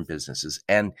lot of different businesses.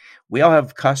 And we all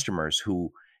have customers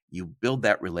who you build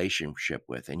that relationship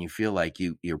with, and you feel like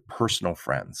you're personal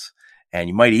friends, and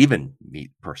you might even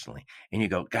meet personally. And you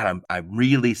go, God, I'm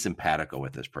really simpatico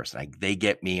with this person. They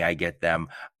get me, I get them.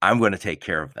 I'm going to take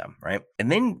care of them, right?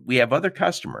 And then we have other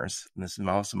customers, and this is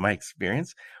also my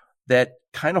experience, that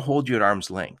kind of hold you at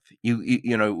arm's length.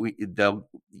 You'll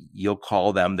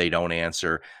call them, they don't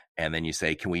answer, and then you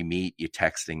say, "Can we meet?" You're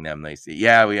texting them, they say,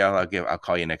 "Yeah, I'll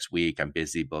call you next week. I'm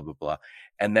busy." Blah blah blah.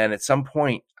 And then at some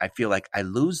point, I feel like I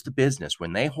lose the business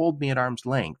when they hold me at arm's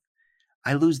length.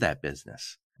 I lose that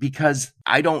business because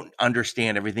I don't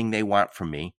understand everything they want from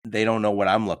me. They don't know what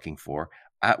I'm looking for.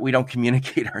 We don't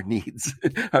communicate our needs.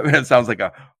 I mean, it sounds like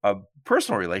a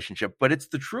personal relationship, but it's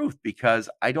the truth because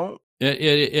I don't.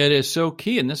 It is so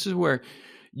key. And this is where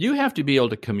you have to be able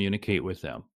to communicate with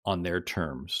them on their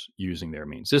terms using their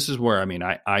means. This is where,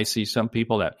 I see some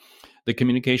people that the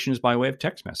communication is by way of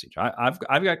text message. I've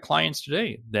got clients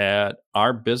today that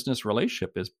our business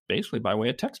relationship is basically by way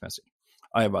of text message.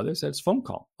 I have others that's phone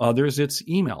call. Others it's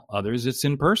email. Others it's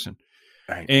in person.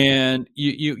 Right. And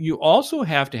you also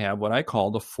have to have what I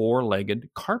call the four-legged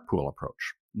carpool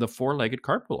approach. The four-legged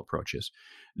carpool approach is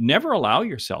never allow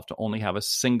yourself to only have a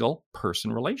single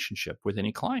person relationship with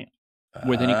any client,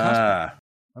 with any customer.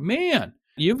 Man,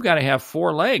 you've got to have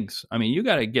four legs. I mean, you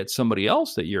got to get somebody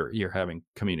else that you're having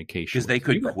communication with. Because they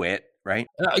could quit, right?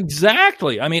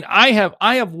 Exactly. I mean, I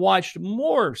have watched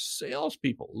more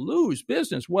salespeople lose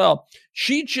business. Well,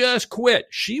 she just quit.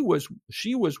 She was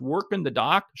working the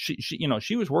dock.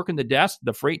 She was working the desk,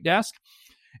 the freight desk,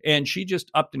 and she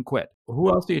just upped and quit. Who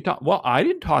else do you talk? Well, I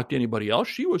didn't talk to anybody else.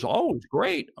 She was always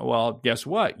great. Well, guess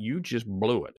what? You just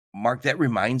blew it. Mark, that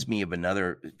reminds me of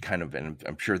another kind of, and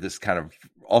I'm sure this kind of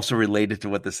also related to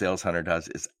what the sales hunter does,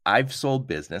 is I've sold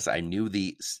business. I knew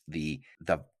the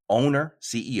owner,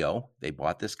 CEO, they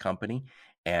bought this company,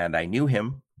 and I knew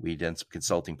him. We did some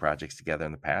consulting projects together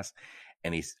in the past,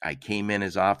 and I came in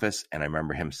his office, and I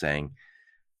remember him saying,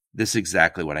 "This is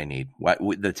exactly what I need. What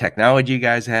the technology you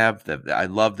guys have, I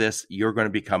love this. You're going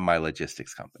to become my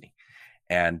logistics company."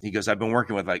 And he goes, I've been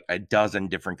working with like a dozen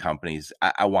different companies.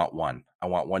 I want one. I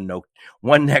want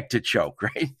one neck to choke,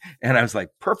 right? And I was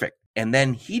like, perfect. And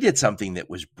then he did something that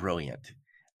was brilliant.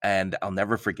 And I'll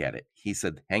never forget it. He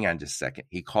said, hang on just a second.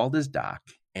 He called his doc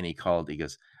and he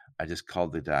goes, I just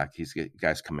called the doc. He's got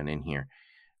guys coming in here.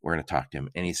 We're going to talk to him.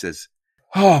 And he says,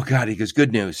 oh God, he goes,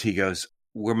 good news. He goes,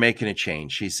 we're making a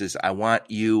change. He says, I want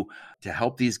you to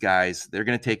help these guys. They're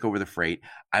going to take over the freight.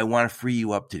 I want to free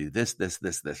you up to do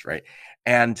this, right?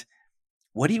 And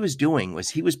what he was doing was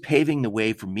he was paving the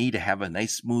way for me to have a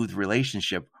nice, smooth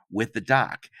relationship with the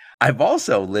doc. I've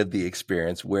also lived the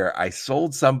experience where I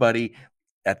sold somebody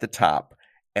at the top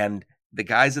and the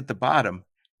guys at the bottom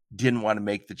didn't want to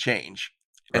make the change.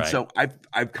 And so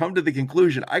I've come to the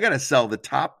conclusion, I got to sell the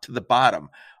top to the bottom,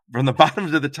 from the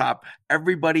bottom to the top,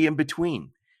 everybody in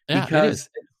between, because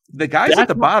the guys at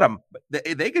the bottom,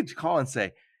 they could call and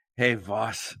say, hey,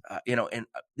 Voss, and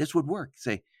this would work.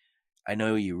 Say, I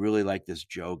know you really like this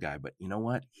Joe guy, but you know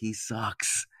what? He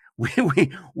sucks.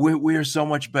 We are so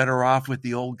much better off with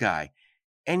the old guy.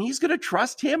 And he's going to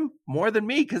trust him more than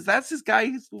me because that's his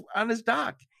guy on his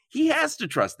dock. He has to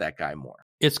trust that guy more.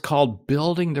 It's called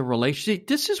building the relationship.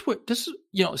 This is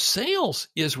sales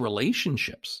is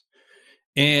relationships.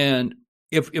 And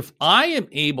if I am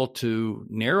able to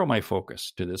narrow my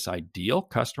focus to this ideal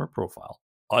customer profile,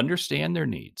 understand their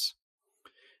needs,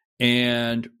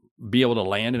 and be able to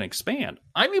land and expand,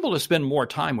 I'm able to spend more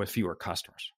time with fewer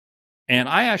customers. And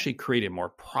I actually create a more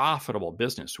profitable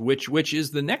business, which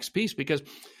is the next piece, because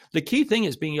the key thing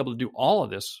is being able to do all of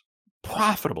this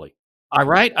profitably. All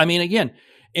right. I mean, again,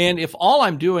 and if all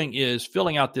I'm doing is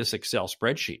filling out this Excel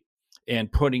spreadsheet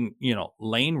and putting,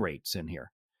 lane rates in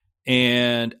here,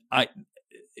 and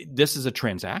this is a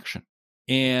transaction,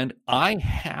 and I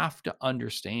have to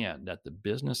understand that the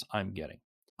business I'm getting,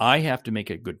 I have to make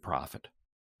a good profit,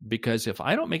 because if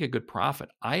I don't make a good profit,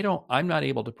 I'm not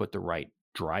able to put the right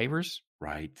drivers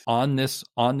on this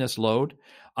load.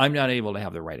 I'm not able to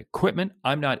have the right equipment.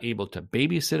 I'm not able to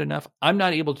babysit enough. I'm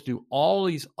not able to do all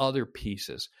these other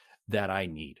pieces that I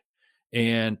need.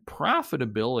 And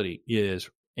profitability is,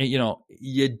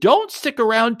 you don't stick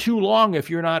around too long if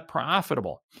you're not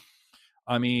profitable.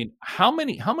 I mean, how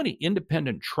many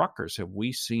independent truckers have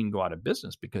we seen go out of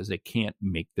business because they can't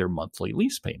make their monthly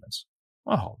lease payments?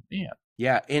 Oh man.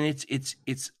 Yeah, and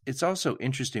it's also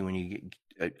interesting when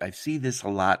I see this a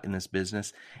lot in this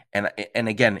business, and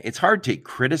again, it's hard to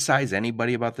criticize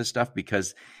anybody about this stuff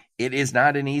because it is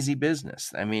not an easy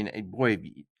business. I mean, boy,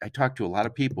 I talk to a lot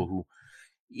of people who,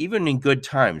 even in good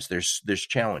times, there's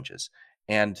challenges,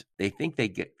 and they think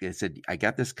they said, I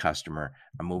got this customer,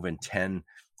 I'm moving 10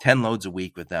 loads a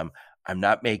week with them. I'm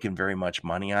not making very much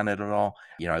money on it at all.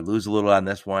 I lose a little on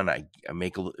this one. I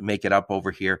make it up over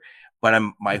here. But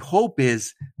my hope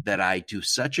is that I do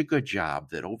such a good job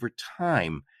that over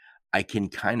time I can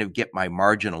kind of get my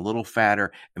margin a little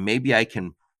fatter, and maybe I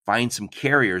can find some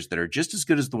carriers that are just as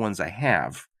good as the ones I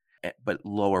have, but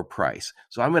lower price.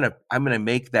 So I'm gonna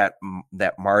make that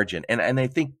margin, and I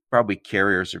think probably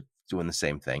carriers are doing the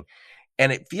same thing.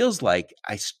 And it feels like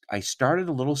I started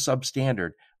a little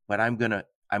substandard, but I'm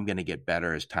gonna get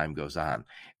better as time goes on,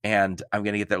 and I'm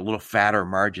gonna get that little fatter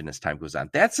margin as time goes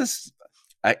on.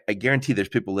 I guarantee there's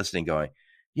people listening going,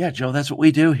 yeah, Joe, that's what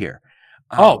we do here.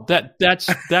 That's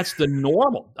the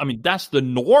normal. I mean, that's the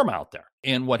norm out there.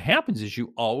 And what happens is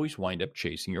you always wind up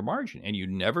chasing your margin, and you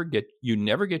never get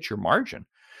your margin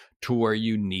to where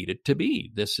you need it to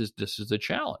be. This is the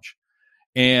challenge.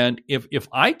 And if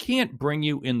I can't bring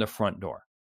you in the front door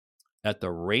at the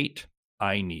rate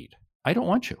I need, I don't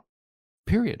want you.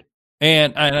 Period.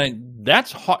 And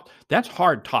that's hard. That's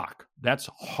hard talk. That's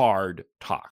hard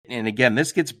talk. And again,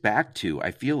 this gets back to, I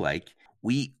feel like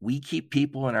we keep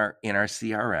people in our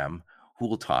CRM who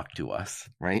will talk to us,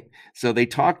 right? So they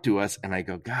talk to us, and I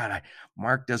go, God,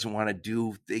 Mark doesn't want to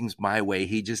do things my way.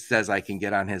 He just says I can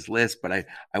get on his list, but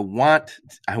I want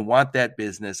that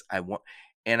business.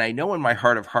 And I know in my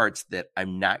heart of hearts that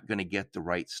I'm not going to get the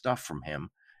right stuff from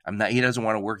him. He doesn't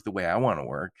want to work the way I want to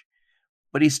work,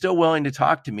 but he's still willing to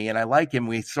talk to me, and I like him.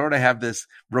 We sort of have this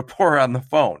rapport on the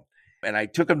phone. And I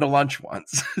took him to lunch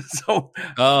once. So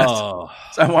I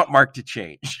want Mark to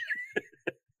change.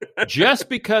 Just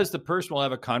because the person will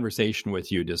have a conversation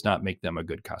with you does not make them a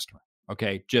good customer.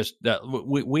 Okay. Just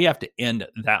we have to end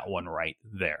that one right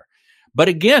there. But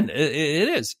again,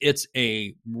 it's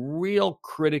a real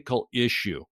critical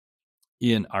issue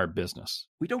in our business.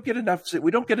 We don't get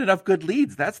enough good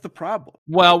leads. That's the problem.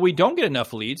 Well, we don't get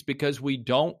enough leads because we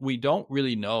don't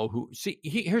really know who. See,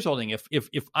 here's the whole thing.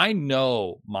 If I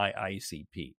know my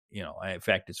ICP, in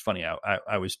fact, it's funny.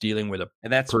 I was dealing with a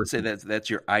and that's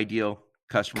your ideal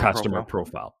customer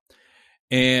profile.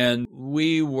 And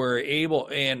we were able,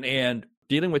 and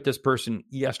dealing with this person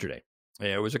yesterday,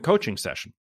 it was a coaching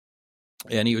session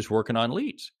and he was working on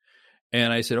leads.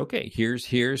 And I said, okay, here's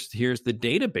the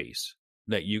database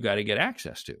that you got to get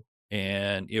access to.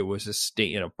 And it was a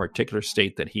state, in a particular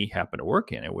state that he happened to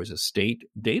work in. It was a state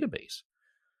database.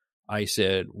 I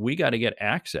said, we got to get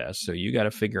access. So you got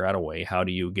to figure out a way. How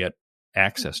do you get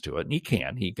access to it?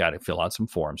 And he got to fill out some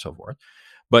forms, so forth.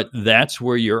 But that's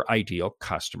where your ideal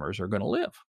customers are going to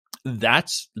live.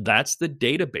 That's the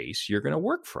database you're going to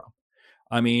work from.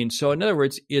 I mean, so in other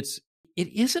words, it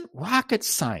isn't rocket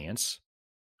science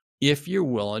if you're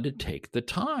willing to take the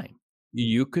time.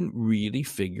 You can really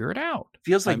figure it out.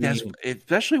 Feels like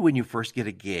especially when you first get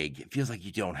a gig, it feels like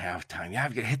you don't have time.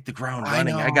 I've got to hit the ground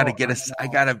running. I got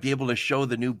to be able to show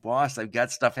the new boss I've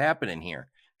got stuff happening here.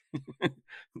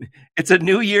 It's a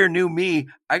new year, new me.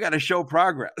 I got to show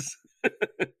progress.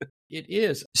 It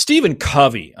is. Stephen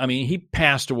Covey, I mean, he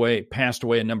passed away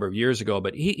a number of years ago,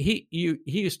 but he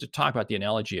used to talk about the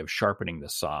analogy of sharpening the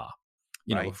saw.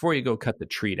 You know, before you go cut the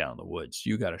tree down in the woods,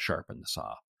 you got to sharpen the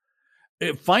saw.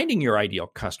 Finding your ideal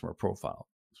customer profile,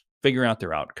 figuring out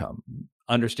their outcome,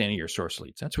 understanding your source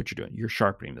leads. That's what you're doing. You're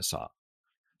sharpening the saw.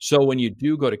 So when you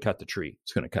do go to cut the tree,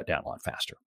 it's going to cut down a lot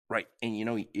faster. Right. And,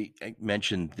 I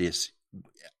mentioned this,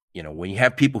 when you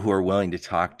have people who are willing to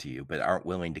talk to you, but aren't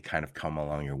willing to kind of come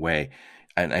along your way.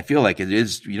 And I feel like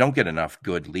you don't get enough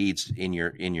good leads in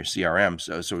your CRM.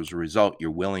 So as a result, you're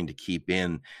willing to keep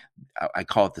in, I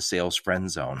call it the sales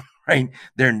friend zone, right?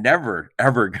 They're never,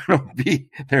 ever going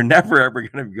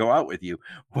to go out with you,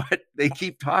 but they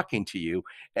keep talking to you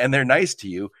and they're nice to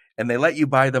you and they let you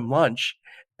buy them lunch.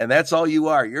 And that's all you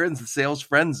are. You're in the sales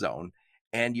friend zone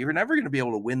and you're never going to be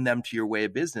able to win them to your way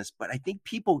of business. But I think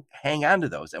people hang on to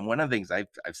those. And one of the things I've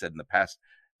said in the past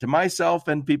to myself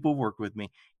and people who work with me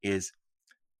is,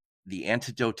 the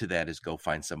antidote to that is go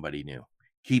find somebody new.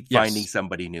 Keep finding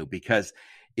somebody new, because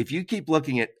if you keep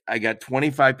looking at, I got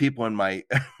 25 people in my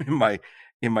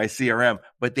CRM,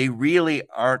 but they really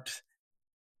aren't,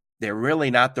 they're really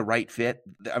not the right fit.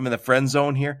 I'm in the friend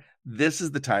zone here. This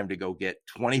is the time to go get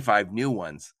 25 new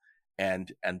ones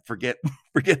and forget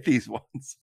these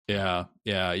ones. Yeah.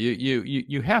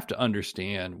 You have to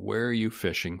understand, where are you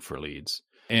fishing for leads?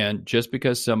 And just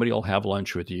because somebody will have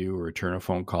lunch with you or return a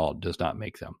phone call does not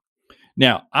make them.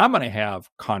 Now, I'm going to have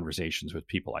conversations with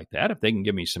people like that if they can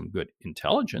give me some good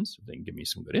intelligence, if they can give me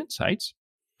some good insights.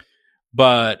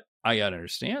 But I got to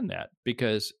understand that,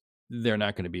 because they're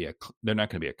not going to be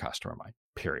a customer of mine.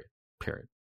 Period.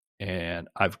 And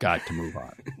I've got to move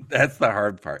on. That's the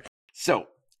hard part. So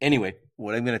anyway,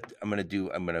 what I'm going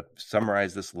to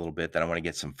summarize this a little bit. Then I want to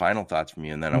get some final thoughts from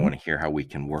you, and then I want to hear how we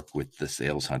can work with the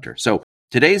sales hunter. So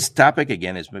today's topic,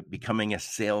 again, is becoming a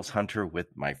sales hunter with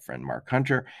my friend Mark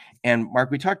Hunter. And Mark,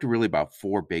 we talked really about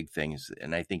 4 big things.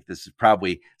 And I think this is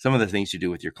probably some of the things you do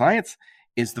with your clients.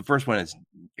 Is the first one is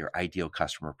your ideal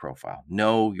customer profile.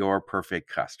 Know your perfect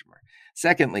customer.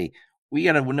 Secondly, we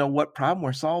got to know what problem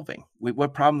we're solving.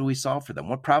 What problem do we solve for them?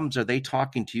 What problems are they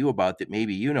talking to you about that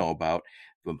maybe you know about,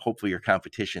 but hopefully your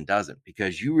competition doesn't,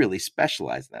 because you really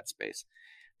specialize in that space.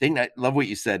 Thing I love what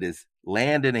you said is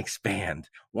land and expand.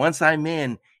 Once I'm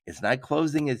in, it's not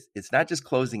just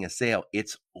closing a sale,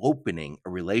 it's opening a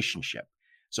relationship.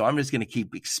 So I'm just going to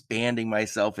keep expanding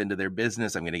myself into their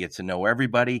business. I'm going to get to know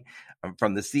everybody,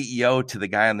 from the CEO to the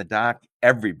guy on the dock.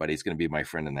 Everybody's going to be my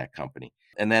friend in that company.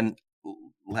 And then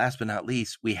last but not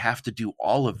least, we have to do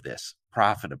all of this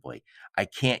profitably. I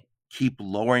can't keep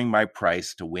lowering my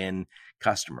price to win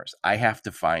customers. I have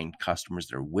to find customers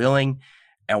that are willing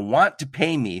and want to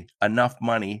pay me enough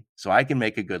money so I can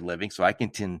make a good living, so I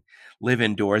can live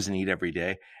indoors and eat every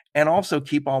day, and also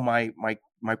keep all my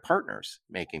partners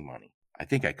making money. I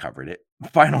think I covered it.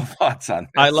 Final thoughts on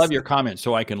this. I love your comment,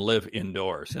 so I can live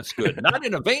indoors. That's good. Not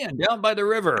in a van down by the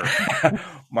river.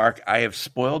 Mark, I have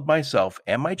spoiled myself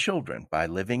and my children by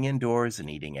living indoors and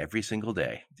eating every single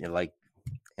day.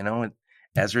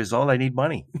 As a result, I need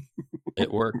money.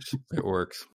 It works.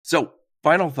 So,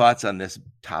 final thoughts on this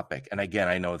topic. And again,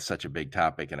 I know it's such a big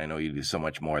topic, and I know you do so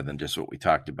much more than just what we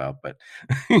talked about, but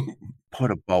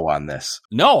put a bow on this.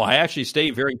 No, I actually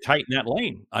stay very tight in that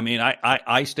lane. I mean,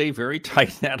 I stay very tight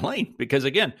in that lane because,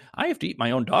 again, I have to eat my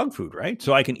own dog food, right?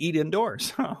 So I can eat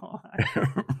indoors.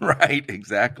 Right,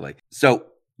 exactly. So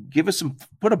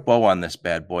put a bow on this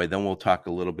bad boy. Then we'll talk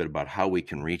a little bit about how we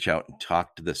can reach out and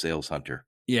talk to the sales hunter.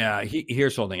 Yeah,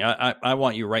 here's the whole thing. I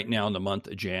want you right now in the month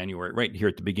of January, right here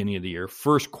at the beginning of the year,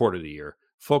 first quarter of the year,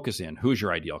 focus in. Who's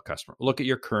your ideal customer? Look at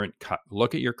your current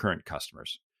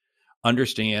customers.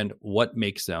 Understand what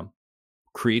makes them.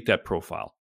 Create that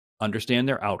profile. understand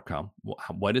their outcome.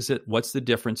 What is it? What's the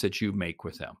difference that you make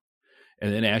with them?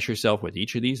 And then ask yourself, with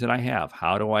each of these that I have,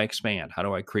 how do I expand? How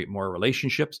do I create more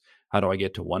relationships? How do I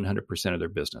get to 100% of their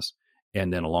business?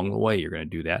 And then along the way, you're going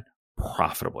to do that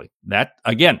profitably. That,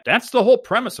 again, that's the whole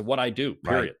premise of what I do,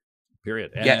 period. Right.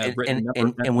 Period.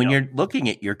 And when you're looking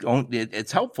at your own,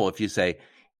 it's helpful if you say,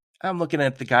 I'm looking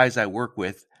at the guys I work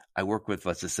with,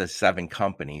 let's just say 7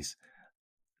 companies.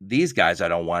 These guys, I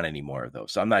don't want any more of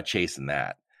those. So I'm not chasing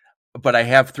that. But I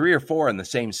have 3 or 4 in the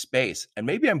same space, and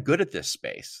maybe I'm good at this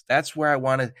space. That's where I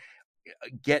want to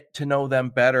get to know them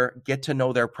better, get to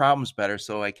know their problems better,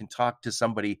 so I can talk to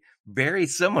somebody very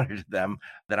similar to them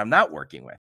that I'm not working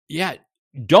with. Yeah.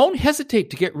 Don't hesitate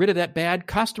to get rid of that bad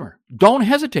customer. Don't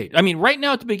hesitate. I mean, right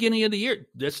now at the beginning of the year,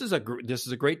 this is a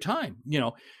great time,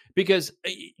 because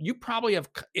you probably have,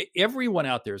 everyone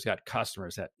out there has got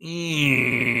customers that,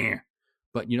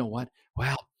 but you know what?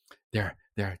 Well, they're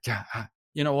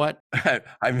you know what?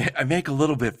 I make a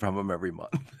little bit from them every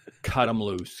month. Cut them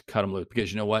loose, because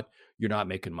you know what? You're not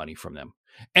making money from them.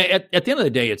 At the end of the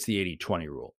day, it's the 80-20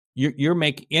 rule.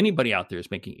 Anybody out there is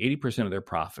making 80% of their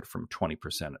profit from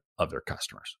 20% of their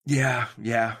customers. Yeah.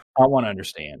 I want to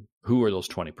understand, who are those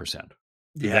 20%?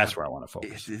 Yeah. That's where I want to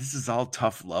focus. This is all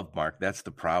tough love, Mark. That's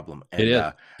the problem.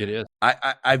 And, it is.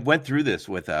 I went through this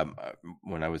with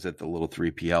when I was at the little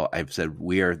 3PL. I've said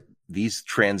we are these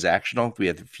transactional. We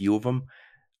have a few of them.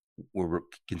 We're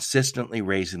consistently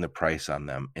raising the price on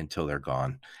them until they're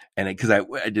gone. And because I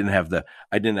didn't have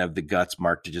the guts,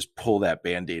 Mark, to just pull that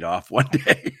Band-Aid off one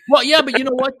day. Well, yeah, but you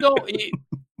know what though?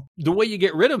 The way you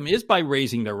get rid of them is by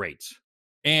raising their rates.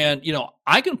 And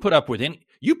I can put up with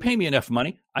you pay me enough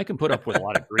money, I can put up with a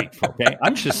lot of grief. Okay,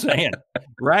 I'm just saying,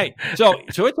 right? So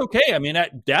it's okay. I mean,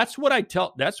 that's what I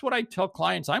tell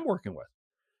clients I'm working with.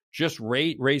 Just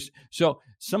raise. So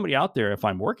somebody out there, if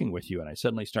I'm working with you and I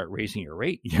suddenly start raising your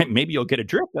rate, maybe you'll get a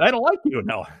drip that I don't like you.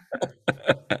 No.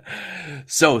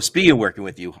 So speaking of working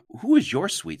with you, who is your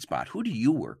sweet spot? Who do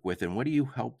you work with and what do you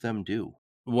help them do?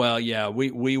 Well, yeah,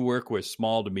 we work with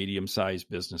small to medium-sized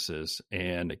businesses,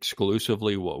 and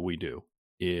exclusively what we do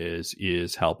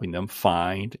is helping them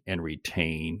find and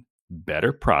retain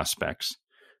better prospects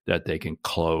that they can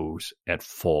close at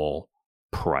full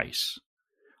price.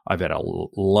 I've had a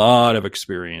lot of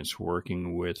experience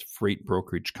working with freight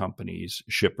brokerage companies,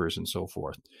 shippers, and so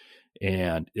forth.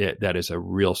 And that is a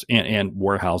real, and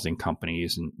warehousing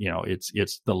companies. And,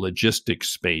 it's the logistics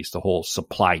space, the whole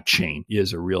supply chain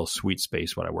is a real sweet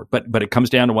space what I work. But it comes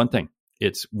down to one thing.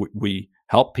 It's we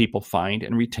help people find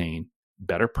and retain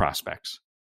better prospects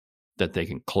that they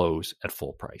can close at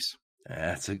full price.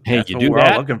 That's you what do we're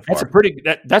that. All looking for.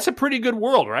 That's a pretty good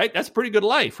world, right? That's a pretty good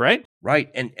life, right? Right.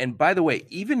 And by the way,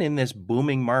 even in this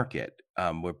booming market,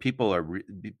 where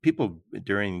people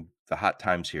during the hot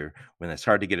times here, when it's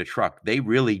hard to get a truck, they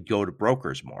really go to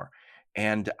brokers more.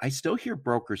 And I still hear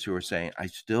brokers who are saying, I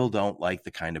still don't like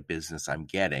the kind of business I'm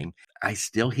getting. I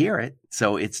still hear it.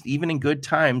 So it's even in good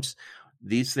times,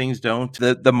 these things don't,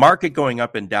 the market going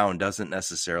up and down doesn't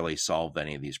necessarily solve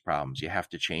any of these problems. You have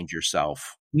to change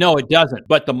yourself. No, it doesn't.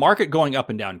 But the market going up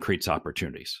and down creates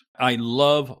opportunities. I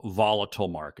love volatile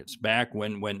markets. Back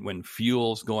when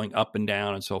fuel's going up and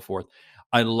down and so forth,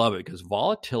 I love it because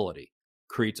volatility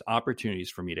creates opportunities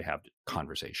for me to have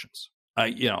conversations.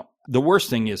 The worst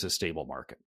thing is a stable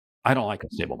market. I don't like a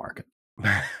stable market.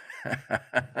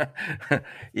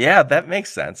 Yeah, that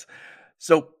makes sense.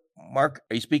 So, Mark,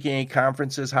 are you speaking at any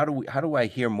conferences? How do I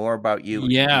hear more about you?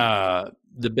 Yeah,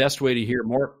 the best way to hear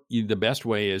more, the best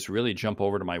way is really jump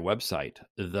over to my website,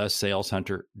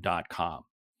 thesaleshunter.com.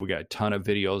 We got a ton of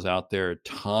videos out there, a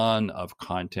ton of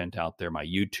content out there. My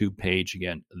YouTube page,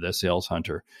 again, The Sales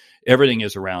Hunter. Everything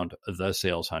is around The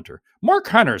Sales Hunter. Mark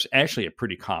Hunter is actually a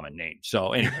pretty common name.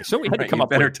 So anyway, we had to come up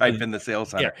with. You better type in The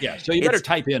Sales Hunter. Yeah. So you better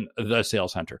type in The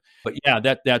Sales Hunter. But yeah,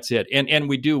 that's it. And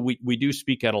we do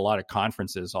speak at a lot of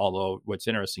conferences. Although what's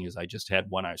interesting is I just had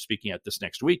one I was speaking at this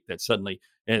next week that suddenly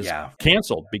is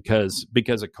canceled because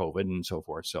of COVID and so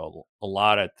forth. So a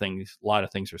lot of things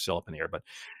are still up in the air. But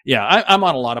yeah, I'm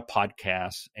on a lot of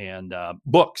podcasts and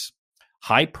books,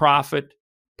 High Profit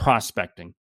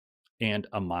Prospecting and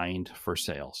A Mind for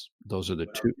Sales. Those are the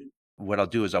two. What I'll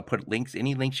do is I'll put links,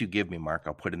 any links you give me, Mark,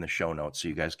 I'll put in the show notes so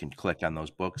you guys can click on those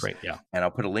books. Right, yeah. And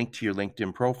I'll put a link to your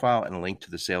LinkedIn profile and a link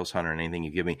to the Sales Hunter and anything you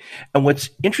give me. And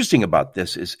what's interesting about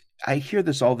this is I hear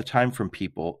this all the time from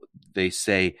people. They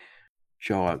say,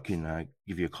 Joe, can I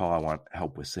give you a call? I want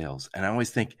help with sales. And I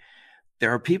always think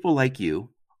there are people like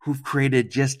you who've created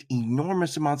just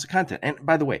enormous amounts of content. And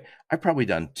by the way, I've probably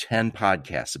done 10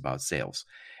 podcasts about sales.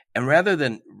 And rather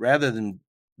than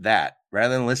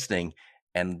listening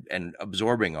and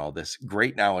absorbing all this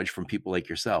great knowledge from people like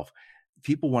yourself,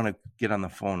 people want to get on the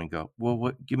phone and go,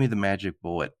 well, give me the magic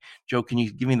bullet. Joe, can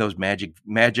you give me those magic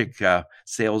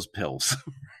sales pills?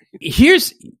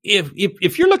 Here's,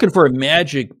 if you're looking for a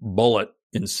magic bullet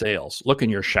in sales, look in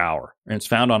your shower, and it's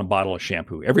found on a bottle of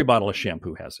shampoo. Every bottle of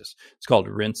shampoo has this. It's called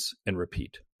rinse and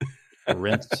repeat.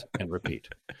 Rinse and repeat.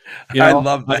 I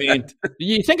love that. I mean,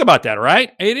 you think about that,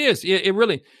 right? It is. It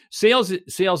really, sales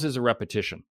is a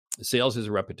repetition. Sales is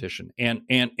a repetition, and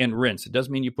rinse. It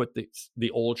doesn't mean you put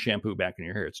the old shampoo back in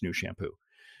your hair. It's new shampoo.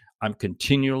 I'm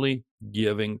continually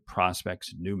giving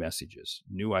prospects new messages,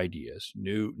 new ideas,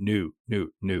 new.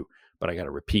 But I got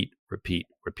to repeat.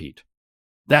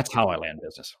 That's how I land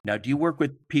business. Now, do you work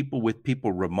with people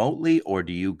remotely, or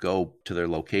do you go to their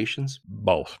locations?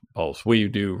 Both. We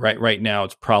do right now.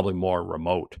 It's probably more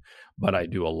remote, but I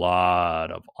do a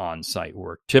lot of on-site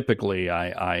work. Typically,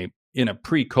 I in a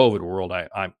pre-COVID world,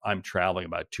 I'm traveling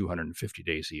about 250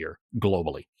 days a year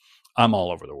globally. I'm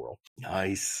all over the world.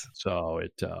 Nice. So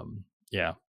it's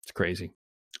crazy.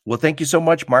 Well, thank you so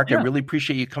much, Mark. Yeah. I really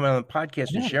appreciate you coming on the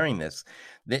podcast and sharing this.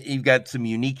 That you've got some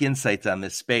unique insights on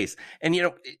this space. And,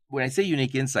 when I say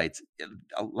unique insights,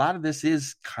 a lot of this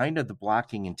is kind of the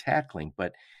blocking and tackling,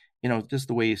 but, just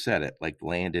the way you said it, like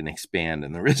land and expand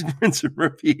and the rinse and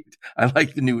repeat. I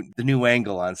like the new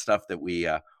angle on stuff that we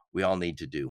all need to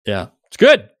do. Yeah, it's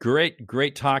good.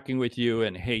 Great talking with you.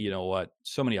 And hey, you know what?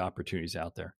 So many opportunities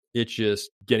out there. It's just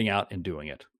getting out and doing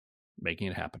it, making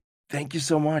it happen. Thank you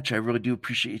so much. I really do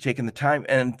appreciate you taking the time.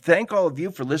 And thank all of you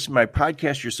for listening to my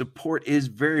podcast. Your support is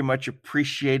very much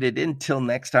appreciated. Until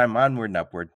next time, onward and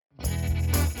upward.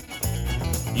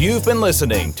 You've been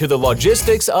listening to the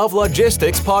Logistics of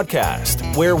Logistics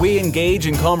podcast, where we engage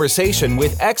in conversation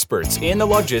with experts in the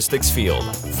logistics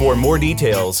field. For more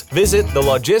details, visit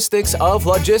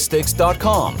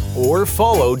thelogisticsoflogistics.com or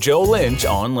follow Joe Lynch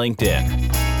on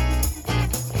LinkedIn.